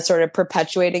as sort of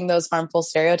perpetuating those harmful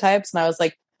stereotypes? And I was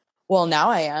like, well, now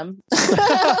I am.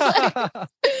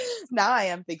 Now I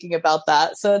am thinking about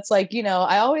that. So it's like, you know,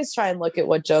 I always try and look at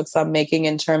what jokes I'm making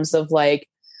in terms of like,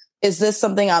 is this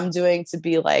something I'm doing to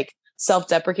be like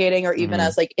self-deprecating or even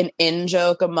as like an in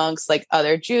joke amongst like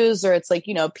other Jews? Or it's like,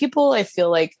 you know, people I feel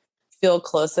like feel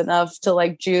close enough to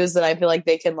like Jews that I feel like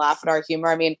they can laugh at our humor.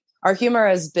 I mean, our humor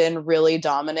has been really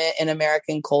dominant in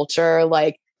American culture,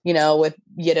 like, you know, with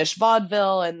Yiddish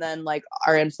vaudeville and then like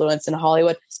our influence in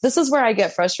Hollywood. This is where I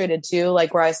get frustrated too.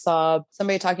 Like where I saw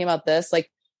somebody talking about this, like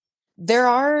there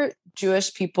are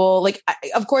Jewish people, like,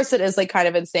 of course it is like kind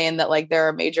of insane that like there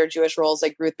are major Jewish roles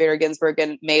like Ruth Bader Ginsburg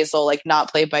and Maisel, like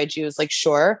not played by Jews, like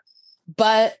sure.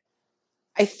 But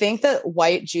I think that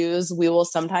white Jews, we will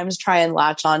sometimes try and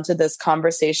latch onto this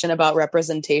conversation about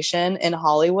representation in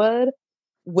Hollywood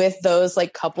with those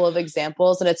like couple of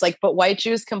examples. And it's like, but white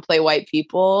Jews can play white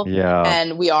people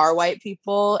and we are white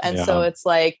people. And so it's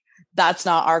like, that's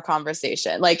not our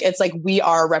conversation. Like, it's like, we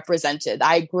are represented.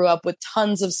 I grew up with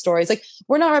tons of stories. Like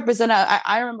we're not represented.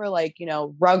 I remember like, you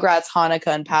know, Rugrats,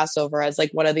 Hanukkah and Passover as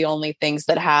like one of the only things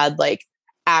that had like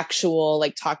actual,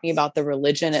 like talking about the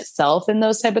religion itself and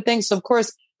those type of things. So of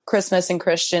course, Christmas and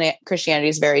Christianity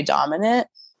is very dominant,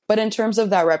 but in terms of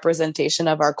that representation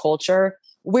of our culture,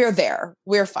 we're there.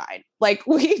 We're fine. Like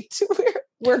we're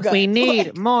good. We need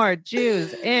like, more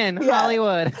Jews in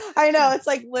Hollywood. I know. It's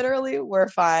like literally we're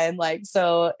fine. Like,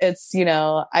 so it's, you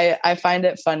know, I find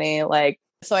it funny. Like,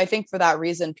 so I think for that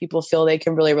reason, people feel they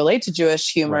can really relate to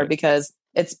Jewish humor because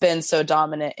it's been so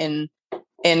dominant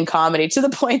in comedy, to the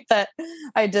point that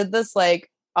I did this like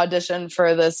audition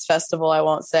for this festival, I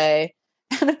won't say.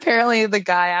 And apparently the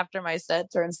guy after my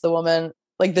set turns to the woman,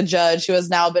 like the judge who has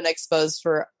now been exposed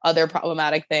for other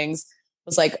problematic things,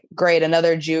 was like, great,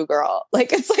 another Jew girl.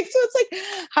 Like, it's like, so it's like,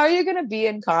 how are you going to be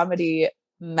in comedy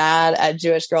mad at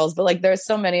Jewish girls? But like, there's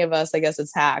so many of us, I guess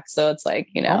it's hack. So it's like,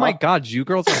 you know. Oh my God, Jew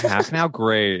girls are hack now?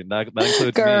 Great. That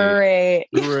includes me.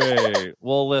 Great.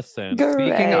 Well, listen,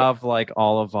 speaking of like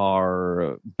all of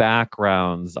our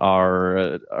backgrounds,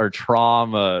 our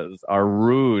traumas, our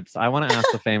roots, I want to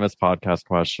ask the famous podcast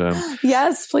question.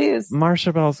 Yes, please.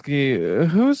 Marsha Belsky,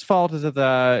 whose fault is it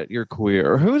that you're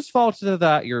queer? Whose fault is it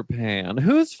that you're pan?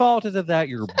 Whose fault is it that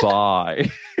you're bi?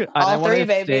 And I want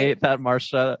to state that,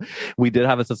 Marsha, we did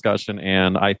have this discussion,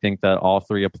 and I think that all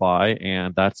three apply,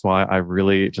 and that's why I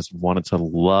really just wanted to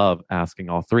love asking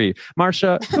all three.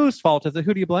 Marsha, whose fault is it?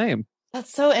 Who do you blame?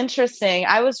 That's so interesting.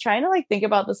 I was trying to like think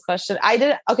about this question. I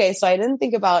didn't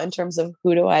think about in terms of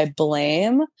who do I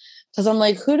blame, because I'm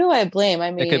like, who do I blame?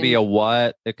 I mean, it could be a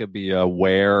what, it could be a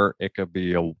where, it could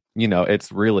be a, you know, it's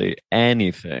really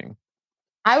anything.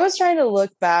 I was trying to look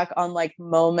back on like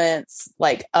moments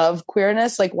like of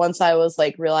queerness, like once I was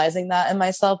like realizing that in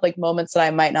myself, like moments that I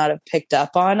might not have picked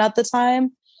up on at the time.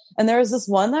 And there was this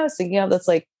one that I was thinking of that's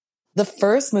like the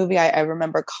first movie I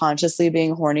remember consciously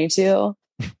being horny to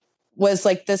was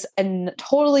like this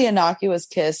totally innocuous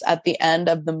kiss at the end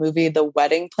of the movie The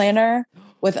Wedding Planner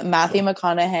with Matthew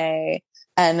McConaughey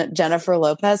and Jennifer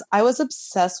Lopez. I was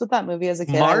obsessed with that movie as a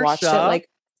kid. Marsha. I watched it like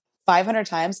 500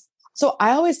 times. So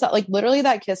I always thought like literally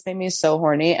that kiss made me so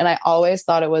horny. And I always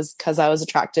thought it was because I was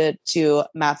attracted to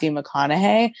Matthew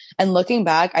McConaughey. And looking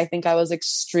back, I think I was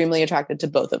extremely attracted to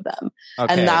both of them.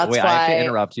 Okay, and that's why I have to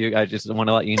interrupt you. I just want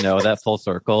to let you know that full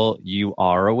circle, you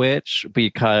are a witch,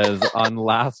 because on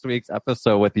last week's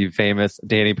episode with the famous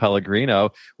Danny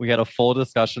Pellegrino, we had a full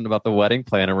discussion about The Wedding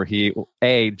Planner where he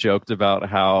joked about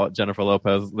how Jennifer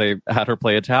Lopez, they had her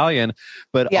play Italian,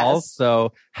 but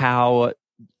also how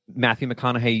Matthew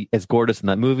McConaughey is gorgeous in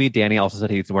that movie. Danny also said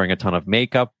he's wearing a ton of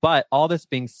makeup. But all this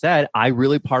being said,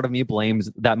 part of me blames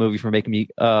that movie for making me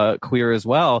queer as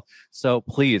well. So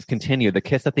please continue. The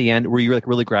kiss at the end, were you like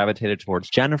really gravitated towards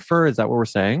Jennifer? Is that what we're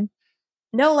saying?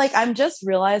 No, like I'm just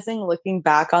realizing looking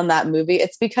back on that movie,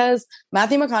 it's because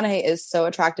Matthew McConaughey is so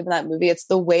attractive in that movie. It's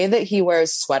the way that he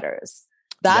wears sweaters.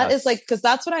 That is like, because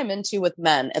that's what I'm into with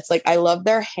men. It's like, I love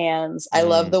their hands. I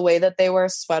love the way that they wear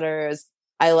sweaters.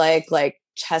 I like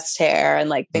chest hair and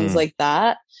like things like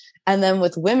that. And then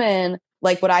with women,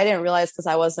 like what I didn't realize, because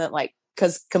I wasn't like,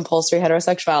 because compulsory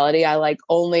heterosexuality, I like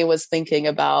only was thinking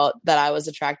about that I was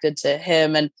attracted to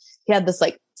him. And he had this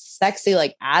like sexy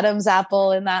like Adam's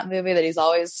apple in that movie that he's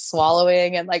always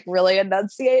swallowing and like really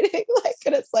enunciating, like,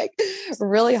 and it's like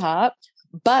really hot.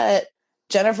 But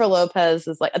Jennifer Lopez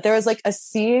is like, there was like a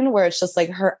scene where it's just like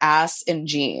her ass in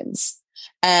jeans.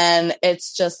 And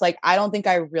it's just like, I don't think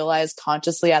I realized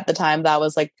consciously at the time that I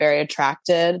was like very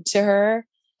attracted to her.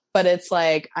 But it's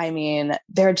like, I mean,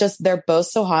 they're both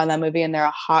so hot in that movie, and they're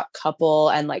a hot couple,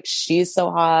 and like she's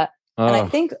so hot. And I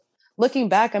think looking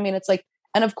back, I mean, it's like,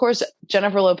 and of course,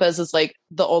 Jennifer Lopez is like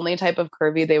the only type of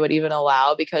curvy they would even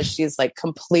allow, because she's like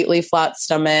completely flat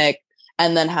stomach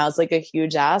and then has like a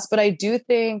huge ass. But I do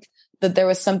think that there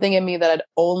was something in me that I'd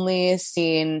only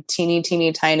seen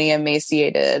teeny, tiny,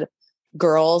 emaciated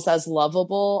girls as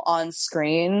lovable on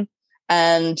screen.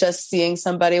 And just seeing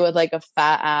somebody with like a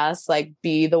fat ass, like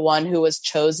be the one who was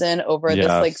chosen over this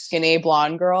like skinny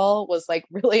blonde girl was like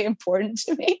really important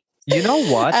to me. You know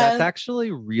what? That's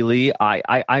actually really,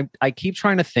 I keep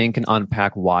trying to think and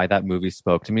unpack why that movie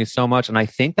spoke to me so much. And I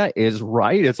think that is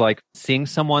right. It's like seeing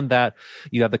someone that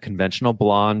you have the conventional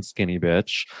blonde skinny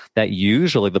bitch that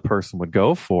usually the person would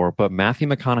go for, but Matthew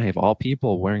McConaughey of all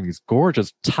people wearing these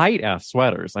gorgeous tight ass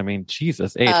sweaters. I mean,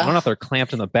 Jesus H. I don't know if they're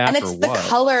clamped in the back or what. And it's the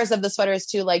colors of the sweaters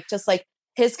too. Like just like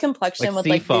his complexion with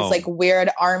like these like weird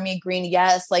army green.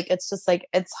 Yes. Like it's just like,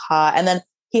 it's hot. And then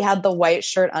he had the white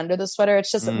shirt under the sweater. It's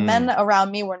just men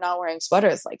around me were not wearing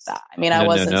sweaters like that. I mean, I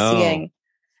wasn't seeing,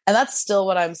 and that's still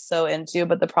what I'm so into.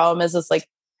 But the problem is like,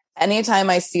 anytime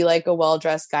I see like a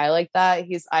well-dressed guy like that,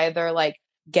 he's either like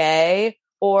gay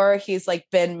or he's like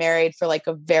been married for like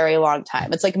a very long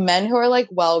time. It's like men who are like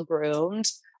well-groomed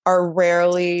are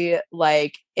rarely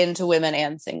like into women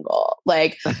and single.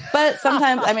 Like, but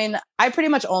sometimes, I mean, I pretty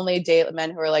much only date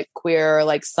men who are like queer or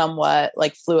like somewhat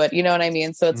like fluid. You know what I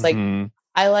mean? So it's like,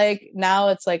 I like, now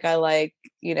it's like, I like,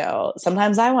 you know,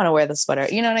 sometimes I want to wear the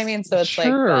sweater, you know what I mean? So it's like,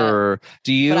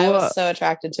 do you, but I was so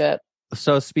attracted to it.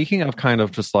 So speaking of kind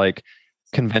of just like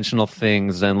conventional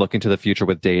things and looking to the future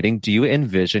with dating, do you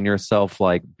envision yourself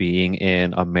like being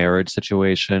in a marriage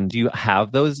situation? Do you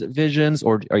have those visions,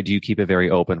 or do you keep it very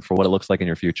open for what it looks like in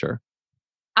your future?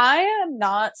 I am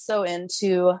not so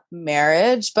into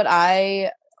marriage, but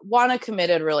I want a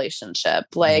committed relationship.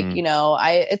 Like, you know,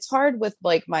 it's hard with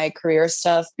like my career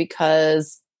stuff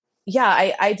because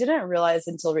I didn't realize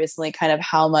until recently kind of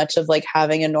how much of like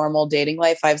having a normal dating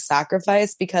life I've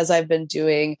sacrificed, because I've been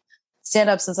doing stand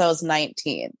up since I was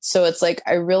 19. So it's like,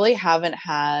 I really haven't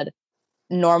had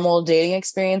normal dating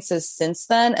experiences since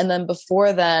then. And then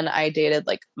before then I dated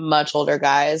like much older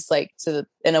guys, like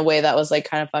in a way that was like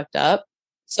kind of fucked up.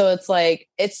 So it's like,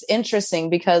 it's interesting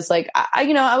because like, I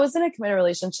was in a committed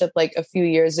relationship like a few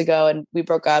years ago and we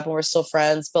broke up and we're still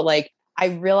friends. But like, I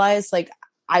realized like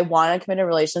I want a committed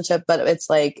relationship, but it's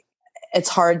like, it's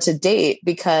hard to date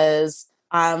because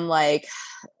I'm like,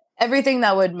 everything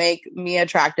that would make me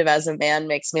attractive as a man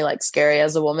makes me like scary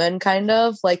as a woman, kind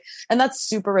of like, and that's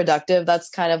super reductive. That's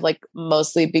kind of like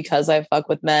mostly because I fuck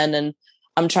with men and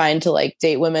I'm trying to like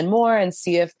date women more and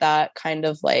see if that kind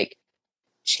of like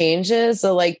changes.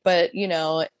 So like, but you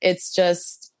know, it's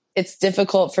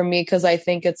difficult for me because I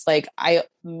think it's like I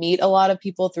meet a lot of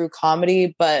people through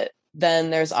comedy, but then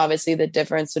there's obviously the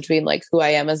difference between like who I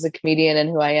am as a comedian and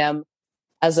who I am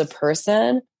as a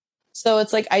person. So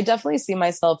it's like I definitely see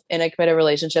myself in a committed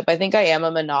relationship. I think I am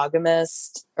a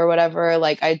monogamist or whatever.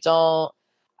 Like it's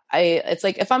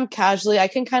like if I'm I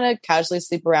can kind of casually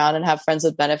sleep around and have friends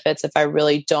with benefits if I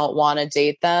really don't want to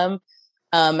date them.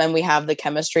 And we have the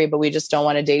chemistry, but we just don't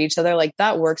want to date each other. Like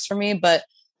that works for me. But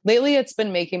lately it's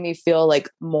been making me feel like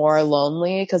more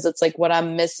lonely because it's like what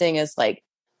I'm missing is like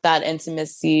that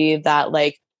intimacy, that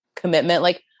like commitment.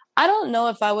 Like, I don't know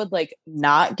if I would like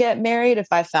not get married if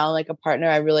I found like a partner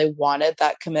I really wanted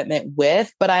that commitment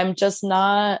with, but I'm just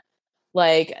not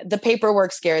like, the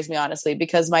paperwork scares me honestly,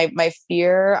 because my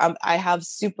fear, I have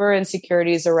super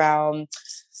insecurities around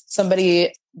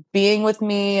somebody being with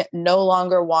me, no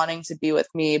longer wanting to be with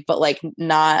me, but like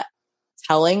not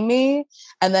telling me.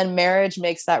 And then marriage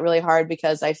makes that really hard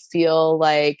because I feel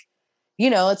like, you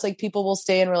know, it's like people will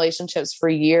stay in relationships for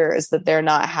years that they're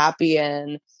not happy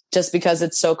in just because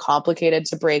it's so complicated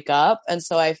to break up. And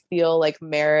so I feel like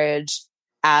marriage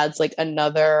adds like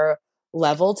another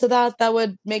level to that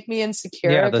would make me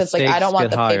insecure because like I don't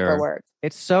want the paperwork.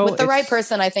 It's so with the right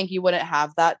person, I think you wouldn't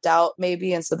have that doubt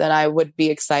maybe. And so then I would be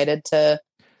excited to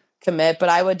commit, but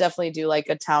I would definitely do like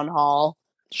a town hall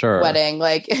wedding.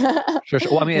 Like sure.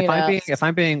 Well, I mean, if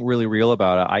I'm being really real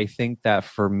about it, I think that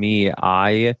for me,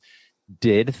 I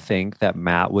did think that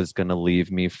Matt was going to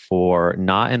leave me for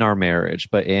not in our marriage,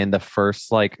 but in the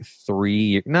first like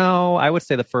I would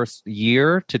say the first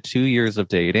year to 2 years of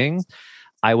dating.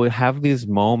 I would have these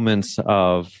moments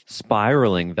of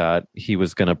spiraling that he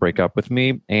was going to break up with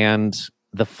me. And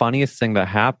the funniest thing that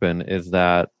happened is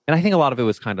that, And I think a lot of it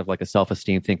was kind of like a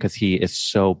self-esteem thing because he is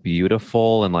so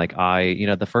beautiful. And like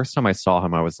the first time I saw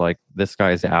him, I was like, this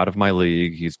guy is out of my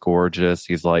league. He's gorgeous.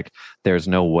 He's like, there's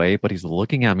no way, but he's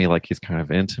looking at me like he's kind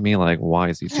of into me. Like, why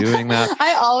is he doing that?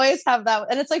 I always have that.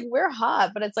 And it's like, we're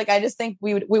hot, but it's like, I just think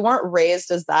we weren't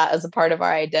raised as that as a part of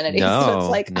our identity. So it's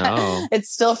like, it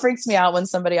still freaks me out when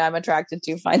somebody I'm attracted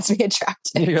to finds me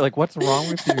attractive. You're like, what's wrong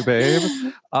with you,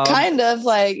 babe? Kind of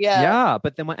like, yeah. Yeah.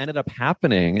 But then what ended up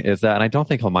happening is that, and I don't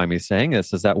think he'll mind me saying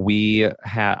this, is that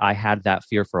I had that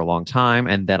fear for a long time.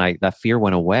 And then that fear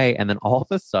went away. And then all of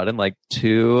a sudden, like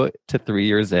 2 to 3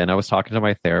 years in, I was talking to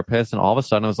my therapist and all of a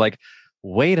sudden I was like,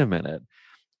 wait a minute.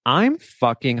 I'm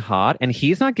fucking hot and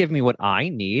he's not giving me what I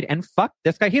need. And fuck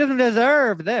this guy. He doesn't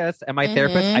deserve this. And my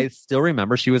therapist, I still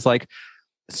remember, she was like,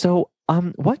 so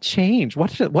what changed? What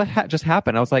just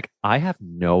happened? I was like, I have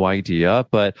no idea.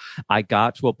 But I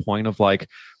got to a point of like,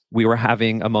 we were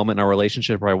having a moment in our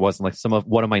relationship where I wasn't like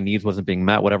one of my needs wasn't being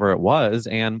met, whatever it was.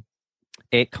 And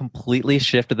it completely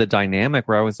shifted the dynamic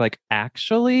where I was like,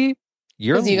 actually,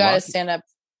 you got to stand up.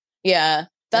 Yeah.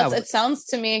 It sounds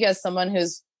to me as someone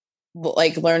who's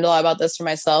like learned a lot about this for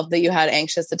myself, that you had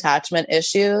anxious attachment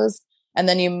issues and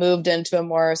then you moved into a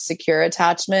more secure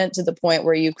attachment to the point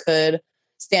where you could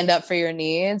stand up for your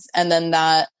needs. And then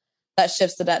that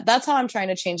shifts to that. That's how I'm trying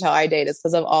to change how I date, is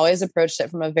because I've always approached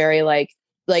it from a very like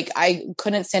I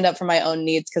couldn't stand up for my own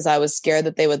needs because I was scared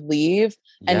that they would leave.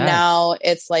 And now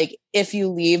it's like, if you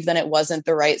leave, then it wasn't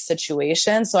the right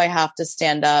situation. So I have to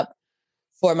stand up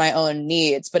for my own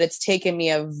needs, but it's taken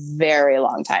me a very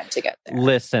long time to get there.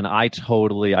 Listen, I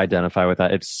totally identify with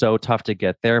that. It's so tough to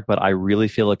get there, but I really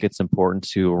feel like it's important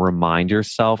to remind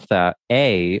yourself that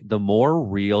A, the more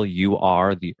real you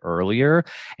are, the earlier,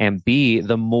 and B,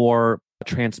 the more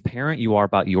transparent you are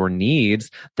about your needs,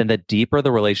 then the deeper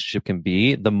the relationship can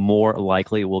be, the more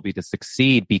likely it will be to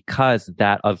succeed, because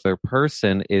that other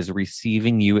person is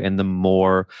receiving you in the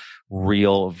more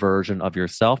real version of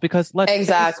yourself. Because let's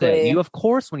face it, you, of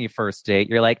course, when you first date,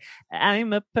 you're like,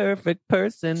 I'm a perfect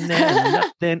person and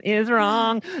nothing is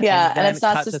wrong. Yeah, and it's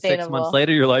not sustainable. 6 months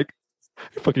later, you're like,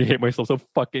 I fucking hate myself so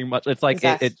fucking much. It's like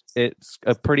it's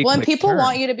a pretty when quick people turn.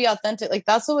 Want you to be authentic, like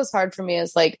that's what was hard for me,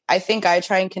 is like I think I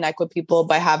try and connect with people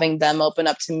by having them open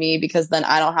up to me, because then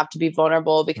I don't have to be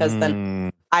vulnerable, because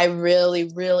then I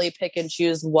really, really pick and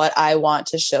choose what I want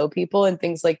to show people and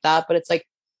things like that. But it's like,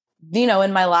 you know,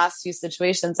 in my last few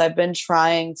situations, I've been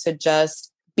trying to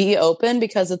just be open,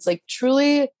 because it's like,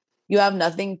 truly you have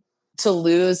nothing to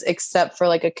lose except for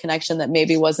like a connection that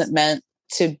maybe wasn't meant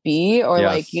to be, or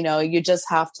like, you know, you just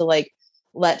have to like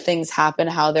let things happen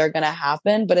how they're going to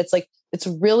happen. But it's like, it's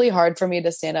really hard for me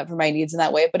to stand up for my needs in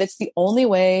that way, but it's the only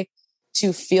way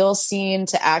to feel seen,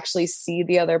 to actually see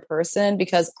the other person,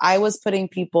 because I was putting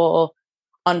people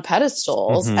on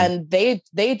pedestals and they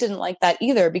didn't like that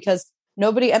either, because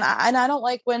nobody, and I don't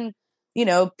like when, you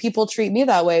know, people treat me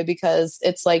that way, because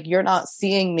it's like, you're not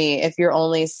seeing me if you're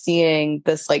only seeing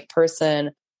this like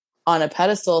person on a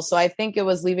pedestal. So I think it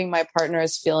was leaving my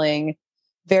partners feeling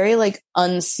very like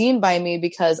unseen by me,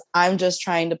 because I'm just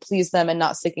trying to please them and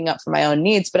not sticking up for my own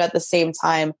needs. But at the same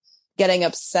time, getting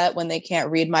upset when they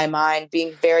can't read my mind,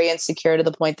 being very insecure to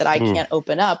the point that I can't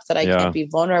open up, that I can't be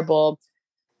vulnerable.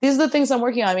 These are the things I'm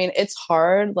working on. I mean, it's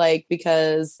hard, like,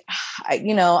 because,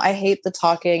 you know, I hate the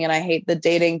talking and I hate the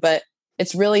dating, but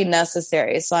it's really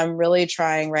necessary. So I'm really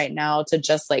trying right now to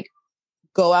just like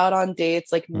go out on dates,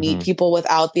 like meet people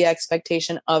without the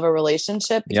expectation of a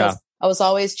relationship, because I was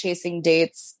always chasing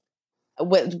dates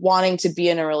with wanting to be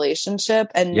in a relationship.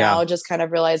 And now just kind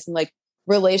of realizing like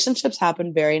relationships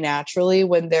happen very naturally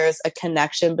when there's a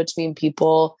connection between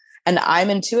people, and I'm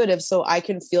intuitive, so I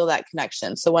can feel that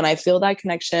connection. So when I feel that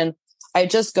connection, I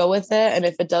just go with it. And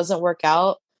if it doesn't work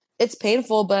out, it's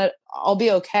painful, but I'll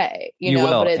be okay, you know,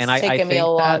 will. But it's taken me a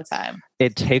long time.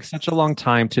 It takes such a long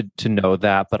time to know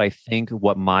that. But I think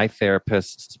what my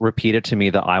therapist repeated to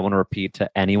me that I want to repeat to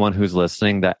anyone who's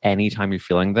listening, that anytime you're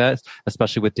feeling this,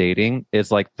 especially with dating, is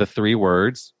like the 4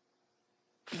 words.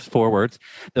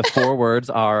 The 4 words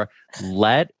are,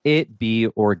 let it be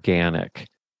organic.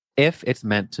 If it's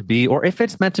meant to be, or if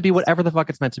it's meant to be whatever the fuck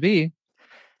it's meant to be,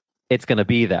 it's going to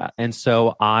be that. And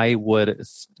so I would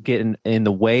get in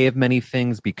the way of many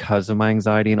things because of my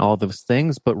anxiety and all those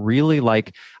things. But really,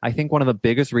 like, I think one of the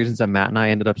biggest reasons that Matt and I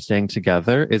ended up staying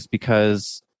together is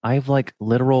because I have like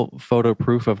literal photo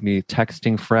proof of me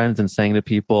texting friends and saying to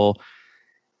people,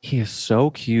 he is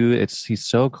so cute. He's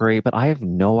so great, but I have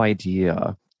no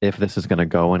idea if this is going to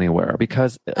go anywhere,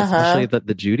 because especially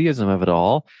the Judaism of it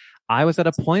all, I was at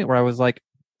a point where I was like,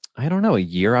 I don't know, a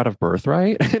year out of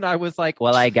birthright. And I was like,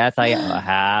 well, I guess I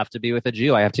have to be with a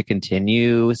Jew. I have to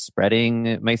continue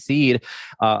spreading my seed.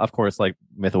 Of course, like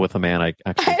with a man, I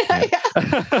actually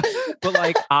can't. But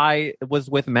like I was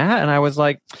with Matt and I was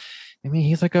like, I mean,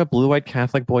 he's like a blue-eyed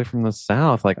Catholic boy from the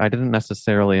South. Like, I didn't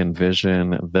necessarily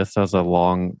envision this as a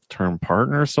long-term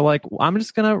partner. So, like, I'm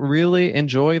just going to really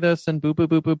enjoy this and boo, boo,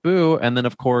 boo, boo, boo. And then,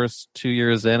 of course, 2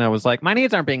 years in, I was like, my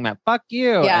needs aren't being met. Fuck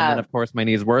you. Yeah. And then, of course, my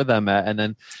needs were then met. And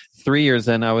then 3 years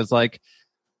in, I was like,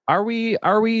 are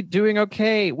we doing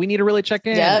okay? We need to really check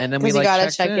in. Yep, and then we like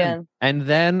gotta check in. And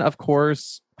then, of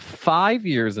course, 5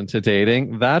 years into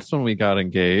dating, that's when we got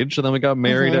engaged. And then we got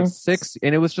married at 6.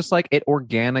 And it was just like it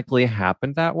organically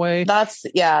happened that way. That's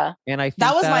And I think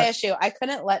that was my issue. I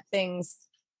couldn't let things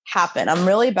happen. I'm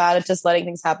really bad at just letting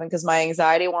things happen because my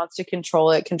anxiety wants to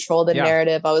control the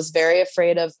narrative. I was very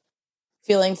afraid of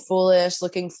feeling foolish,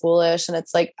 looking foolish. And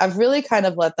it's like, I've really kind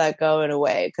of let that go in a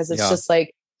way because it's just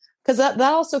like, because that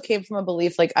also came from a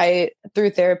belief, like I, through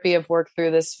therapy, have worked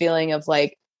through this feeling of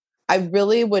like, I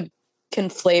really would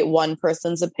conflate one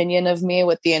person's opinion of me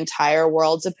with the entire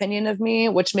world's opinion of me,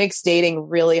 which makes dating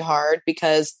really hard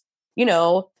because, you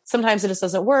know, sometimes it just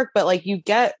doesn't work, but like you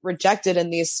get rejected in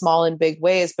these small and big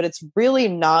ways, but it's really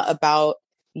not about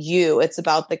you. It's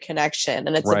about the connection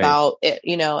and it's about it,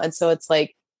 you know? And so it's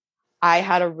like, I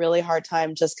had a really hard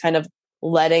time just kind of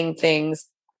letting things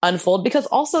unfold because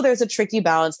also there's a tricky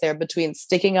balance there between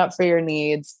sticking up for your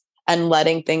needs and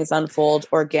letting things unfold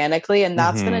organically. And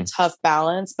that's been a tough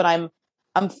balance, but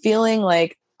I'm feeling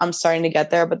like I'm starting to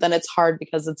get there, but then it's hard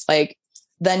because it's like,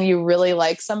 then you really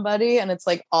like somebody and it's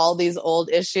like all these old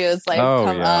issues like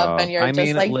come up and you're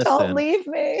like, listen, don't leave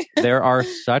me. There are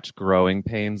such growing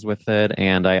pains with it.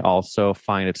 And I also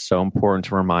find it so important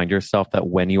to remind yourself that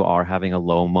when you are having a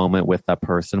low moment with that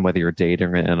person, whether you're dating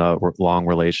or in a long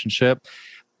relationship,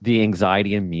 the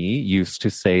anxiety in me used to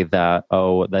say that,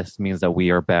 oh, this means that we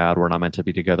are bad. We're not meant to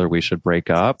be together. We should break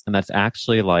up. And that's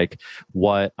actually like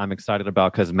what I'm excited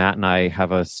about because Matt and I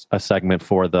have a segment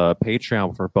for the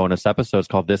Patreon for bonus episodes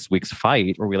called This Week's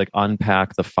Fight, where we like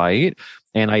unpack the fight.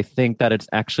 And I think that it's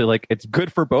actually like, it's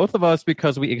good for both of us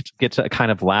because we get to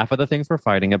kind of laugh at the things we're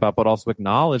fighting about, but also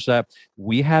acknowledge that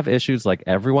we have issues like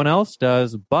everyone else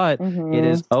does, but it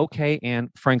is okay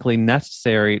and frankly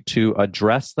necessary to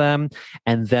address them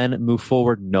and then move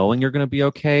forward knowing you're going to be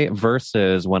okay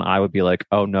versus when I would be like,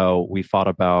 oh no, we fought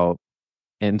about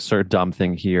insert dumb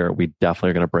thing here. We definitely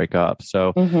are going to break up.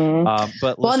 So,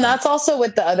 but well, and that's also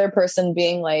with the other person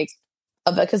being like,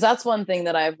 because that's one thing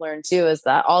that I've learned too, is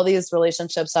that all these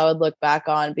relationships I would look back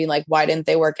on being like, why didn't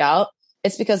they work out?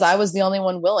 It's because I was the only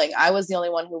one willing. I was the only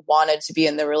one who wanted to be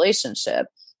in the relationship.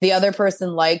 The other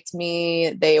person liked me.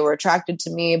 They were attracted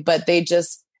to me, but they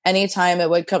just, anytime it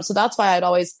would come. So that's why I'd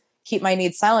always keep my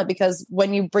needs silent because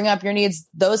when you bring up your needs,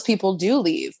 those people do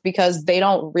leave because they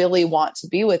don't really want to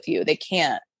be with you. They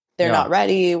can't, they're not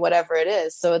ready, whatever it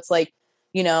is. So it's like,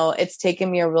 you know, it's taken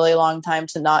me a really long time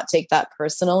to not take that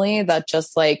personally, that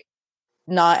just like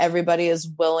not everybody is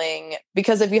willing,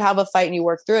 because if you have a fight and you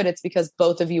work through it, it's because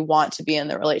both of you want to be in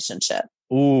the relationship.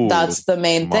 Ooh, that's the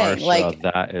main thing. Like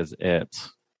that is it.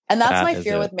 And that's my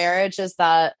fear with marriage is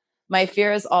that my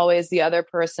fear is always the other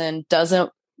person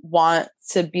doesn't want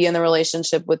to be in the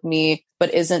relationship with me,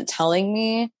 but isn't telling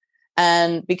me.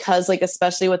 And because like,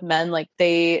 especially with men, like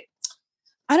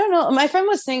I don't know. My friend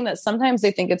was saying that sometimes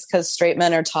they think it's because straight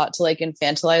men are taught to like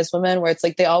infantilize women, where it's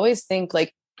like they always think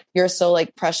like you're so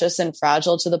like precious and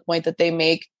fragile to the point that they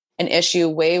make an issue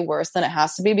way worse than it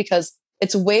has to be, because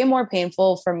it's way more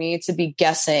painful for me to be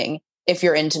guessing if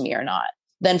you're into me or not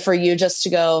than for you just to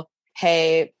go,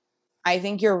 hey, I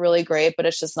think you're really great, but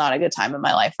it's just not a good time in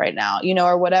my life right now, you know,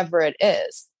 or whatever it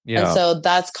is. Yeah. And so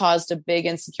that's caused a big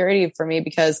insecurity for me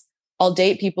because I'll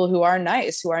date people who are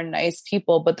nice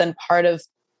people, but then part of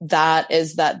that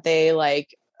is that they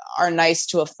like are nice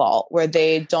to a fault where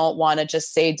they don't want to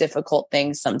just say difficult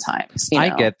things sometimes. You know? I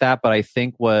get that, but I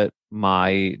think what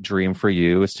my dream for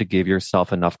you is to give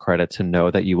yourself enough credit to know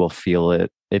that you will feel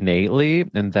it innately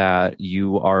and that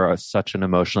you are such an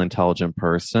emotionally intelligent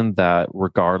person that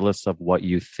regardless of what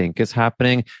you think is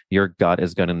happening, your gut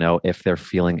is going to know if they're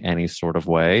feeling any sort of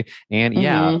way. And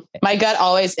my gut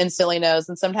always instantly knows.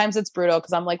 And sometimes it's brutal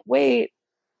because I'm like, wait,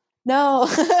 no.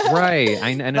 Right.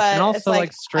 And also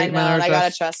like straight men are just, I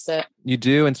gotta trust it. You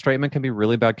do. And straight men can be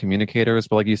really bad communicators,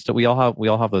 but like we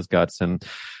all have those guts. And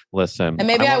listen, and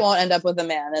maybe I won't end up with a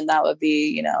man, and that would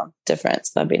be, you know, different.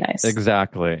 So that'd be nice.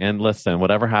 Exactly. And listen,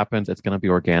 whatever happens, it's going to be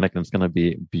organic and it's going to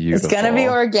be beautiful. It's going to be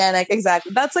organic.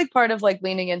 Exactly. That's like part of like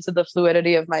leaning into the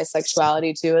fluidity of my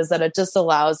sexuality too, is that it just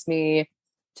allows me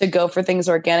to go for things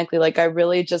organically. Like I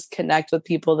really just connect with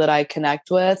people that I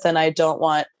connect with, and I don't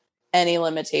want any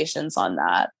limitations on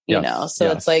that, you know?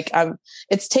 So it's like,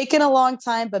 it's taken a long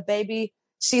time, but baby,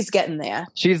 she's getting there.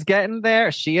 She's getting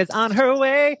there. She is on her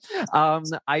way.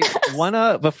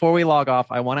 Before we log off,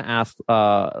 I want to ask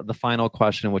the final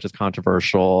question, which is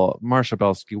controversial. Marsha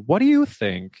Belsky, what do you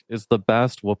think is the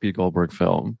best Whoopi Goldberg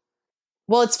film?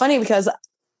 Well, it's funny because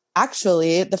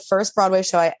actually the first Broadway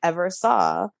show I ever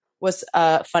saw was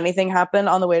a Funny Thing Happened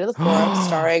on the Way to the Forum,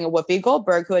 starring Whoopi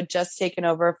Goldberg, who had just taken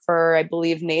over for, I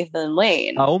believe, Nathan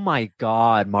Lane. Oh my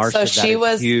God, Marsha, so she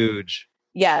was huge.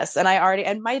 Yes.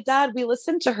 And my dad, we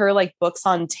listened to her like books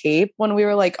on tape when we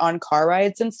were like on car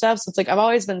rides and stuff. So it's like, I've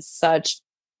always been such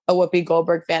a Whoopi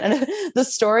Goldberg fan. And the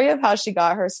story of how she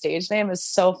got her stage name is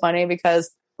so funny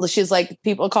because she's like,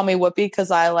 people call me Whoopi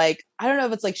because I don't know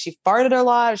if it's like she farted a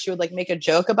lot or she would like make a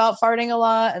joke about farting a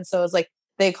lot. And so it was like,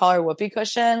 they call her Whoopi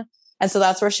Cushion. And so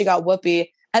that's where she got Whoopi.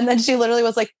 And then she literally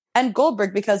was like, and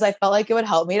Goldberg, because I felt like it would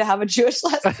help me to have a Jewish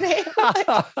last name.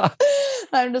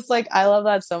 I'm just like, I love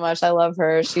that so much. I love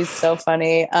her. She's so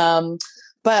funny.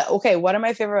 But okay, what are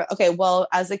my favorite? Okay, well,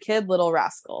 as a kid, Little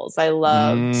Rascals. I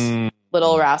loved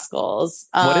Little Rascals.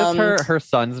 What is her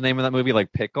son's name in that movie?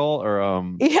 Like Pickle or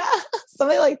yeah,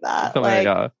 something like that. Something like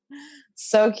that.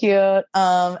 So cute.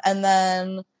 And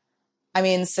then I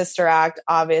mean, Sister Act,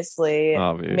 obviously,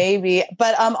 maybe.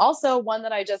 But also one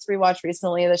that I just rewatched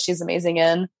recently that she's amazing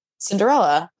in,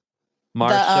 Cinderella.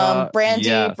 Marsha,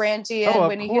 Brandy, and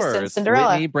Whitney Houston,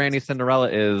 Cinderella. Whitney, Brandy, Cinderella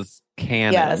is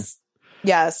canon.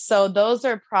 Yes. So those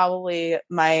are probably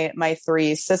my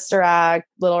three. Sister Act,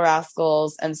 Little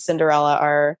Rascals, and Cinderella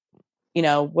are,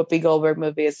 Whoopi Goldberg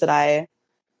movies that I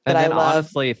love.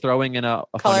 Honestly, throwing in a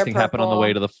Funny Thing Happened on the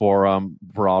Way to the Forum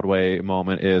Broadway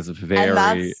moment is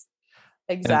very...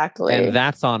 Exactly. And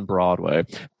that's on Broadway.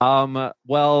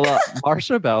 Well,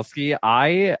 Marsha Belsky,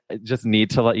 I just need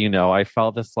to let you know, I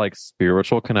felt this like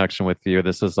spiritual connection with you.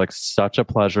 This is like such a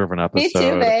pleasure of an episode.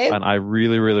 Me too, babe. And I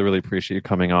really, really, really appreciate you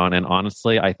coming on. And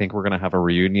honestly, I think we're going to have a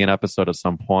reunion episode at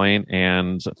some point.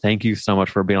 And thank you so much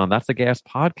for being on That's a Gay Ass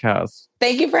Podcast.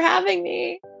 Thank you for having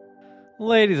me.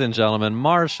 Ladies and gentlemen,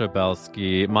 Marsha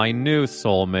Belsky, my new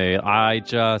soulmate. I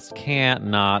just can't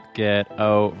not get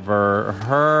over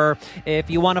her. If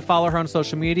you want to follow her on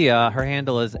social media, her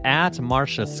handle is at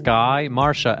Marsha Sky,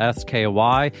 Marsha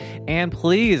SKY. And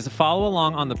please follow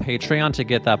along on the Patreon to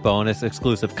get that bonus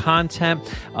exclusive content.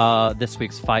 This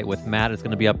week's Fight with Matt is going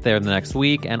to be up there in the next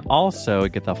week. And also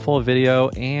get the full video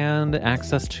and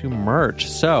access to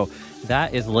merch. So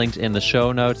that is linked in the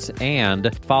show notes.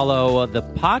 And follow the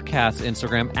podcast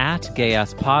Instagram at Gay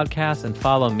Ass Podcast, and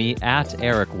follow me at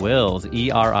Eric Wills,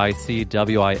 EricWillz.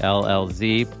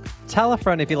 Tell a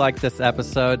friend if you liked this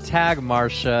episode. Tag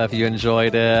Marsha if you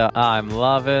enjoyed it. I'm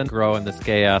loving growing this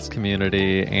gay ass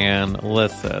community. And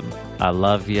listen, I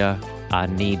love ya. I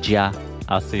need ya.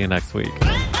 I'll see you next week.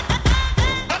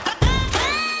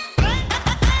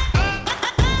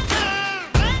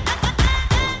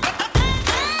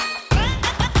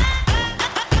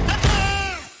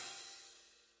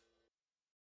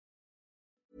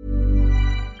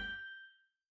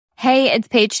 Hey, it's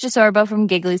Paige DeSorbo from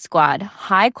Giggly Squad.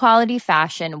 High quality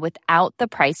fashion without the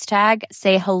price tag.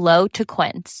 Say hello to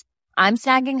Quince. I'm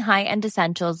snagging high-end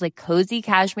essentials like cozy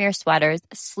cashmere sweaters,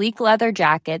 sleek leather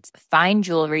jackets, fine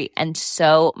jewelry, and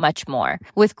so much more.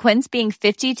 With Quince being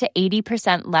 50 to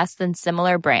 80% less than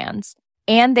similar brands.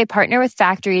 And they partner with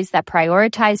factories that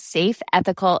prioritize safe,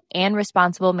 ethical, and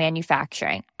responsible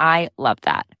manufacturing. I love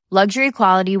that. Luxury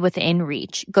quality within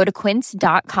reach. Go to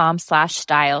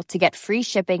quince.com/style to get free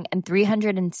shipping and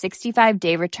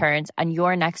 365-day returns on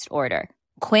your next order.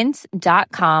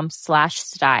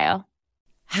 Quince.com/style.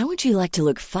 How would you like to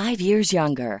look 5 years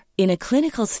younger? In a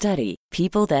clinical study,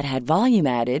 people that had volume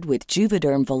added with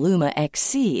Juvederm Voluma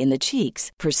XC in the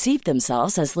cheeks perceived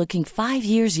themselves as looking 5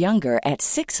 years younger at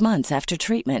 6 months after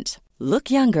treatment.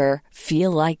 Look younger, feel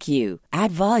like you.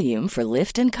 Add volume for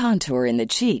lift and contour in the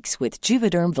cheeks with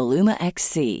Juvederm Voluma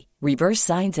XC. Reverse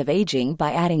signs of aging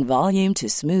by adding volume to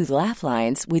smooth laugh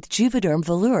lines with Juvederm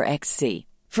Volure XC.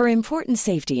 For important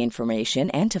safety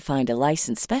information and to find a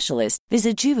licensed specialist,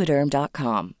 visit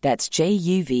Juvederm.com. That's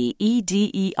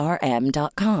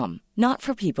JUVEDERM.com. Not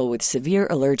for people with severe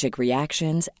allergic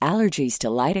reactions, allergies to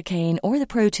lidocaine, or the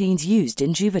proteins used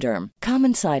in Juvederm.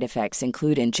 Common side effects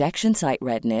include injection site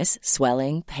redness,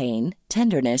 swelling, pain,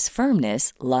 tenderness,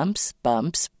 firmness, lumps,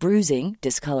 bumps, bruising,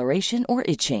 discoloration, or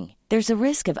itching. There's a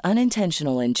risk of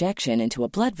unintentional injection into a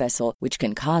blood vessel, which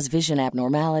can cause vision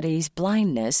abnormalities,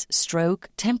 blindness, stroke,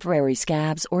 temporary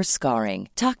scabs, or scarring.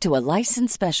 Talk to a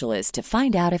licensed specialist to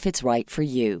find out if it's right for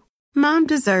you. Mom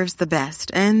deserves the best,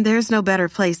 and there's no better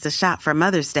place to shop for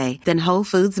Mother's Day than Whole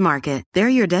Foods Market. They're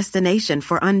your destination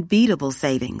for unbeatable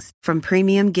savings, from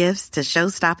premium gifts to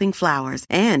show-stopping flowers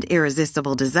and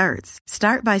irresistible desserts.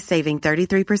 Start by saving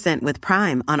 33% with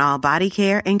Prime on all body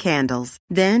care and candles.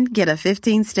 Then get a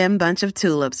 15-stem bunch of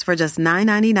tulips for just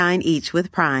 $9.99 each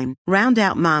with Prime. Round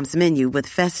out Mom's menu with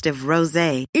festive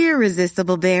rosé,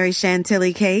 irresistible berry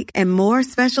chantilly cake, and more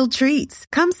special treats.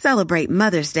 Come celebrate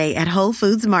Mother's Day at Whole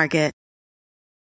Foods Market.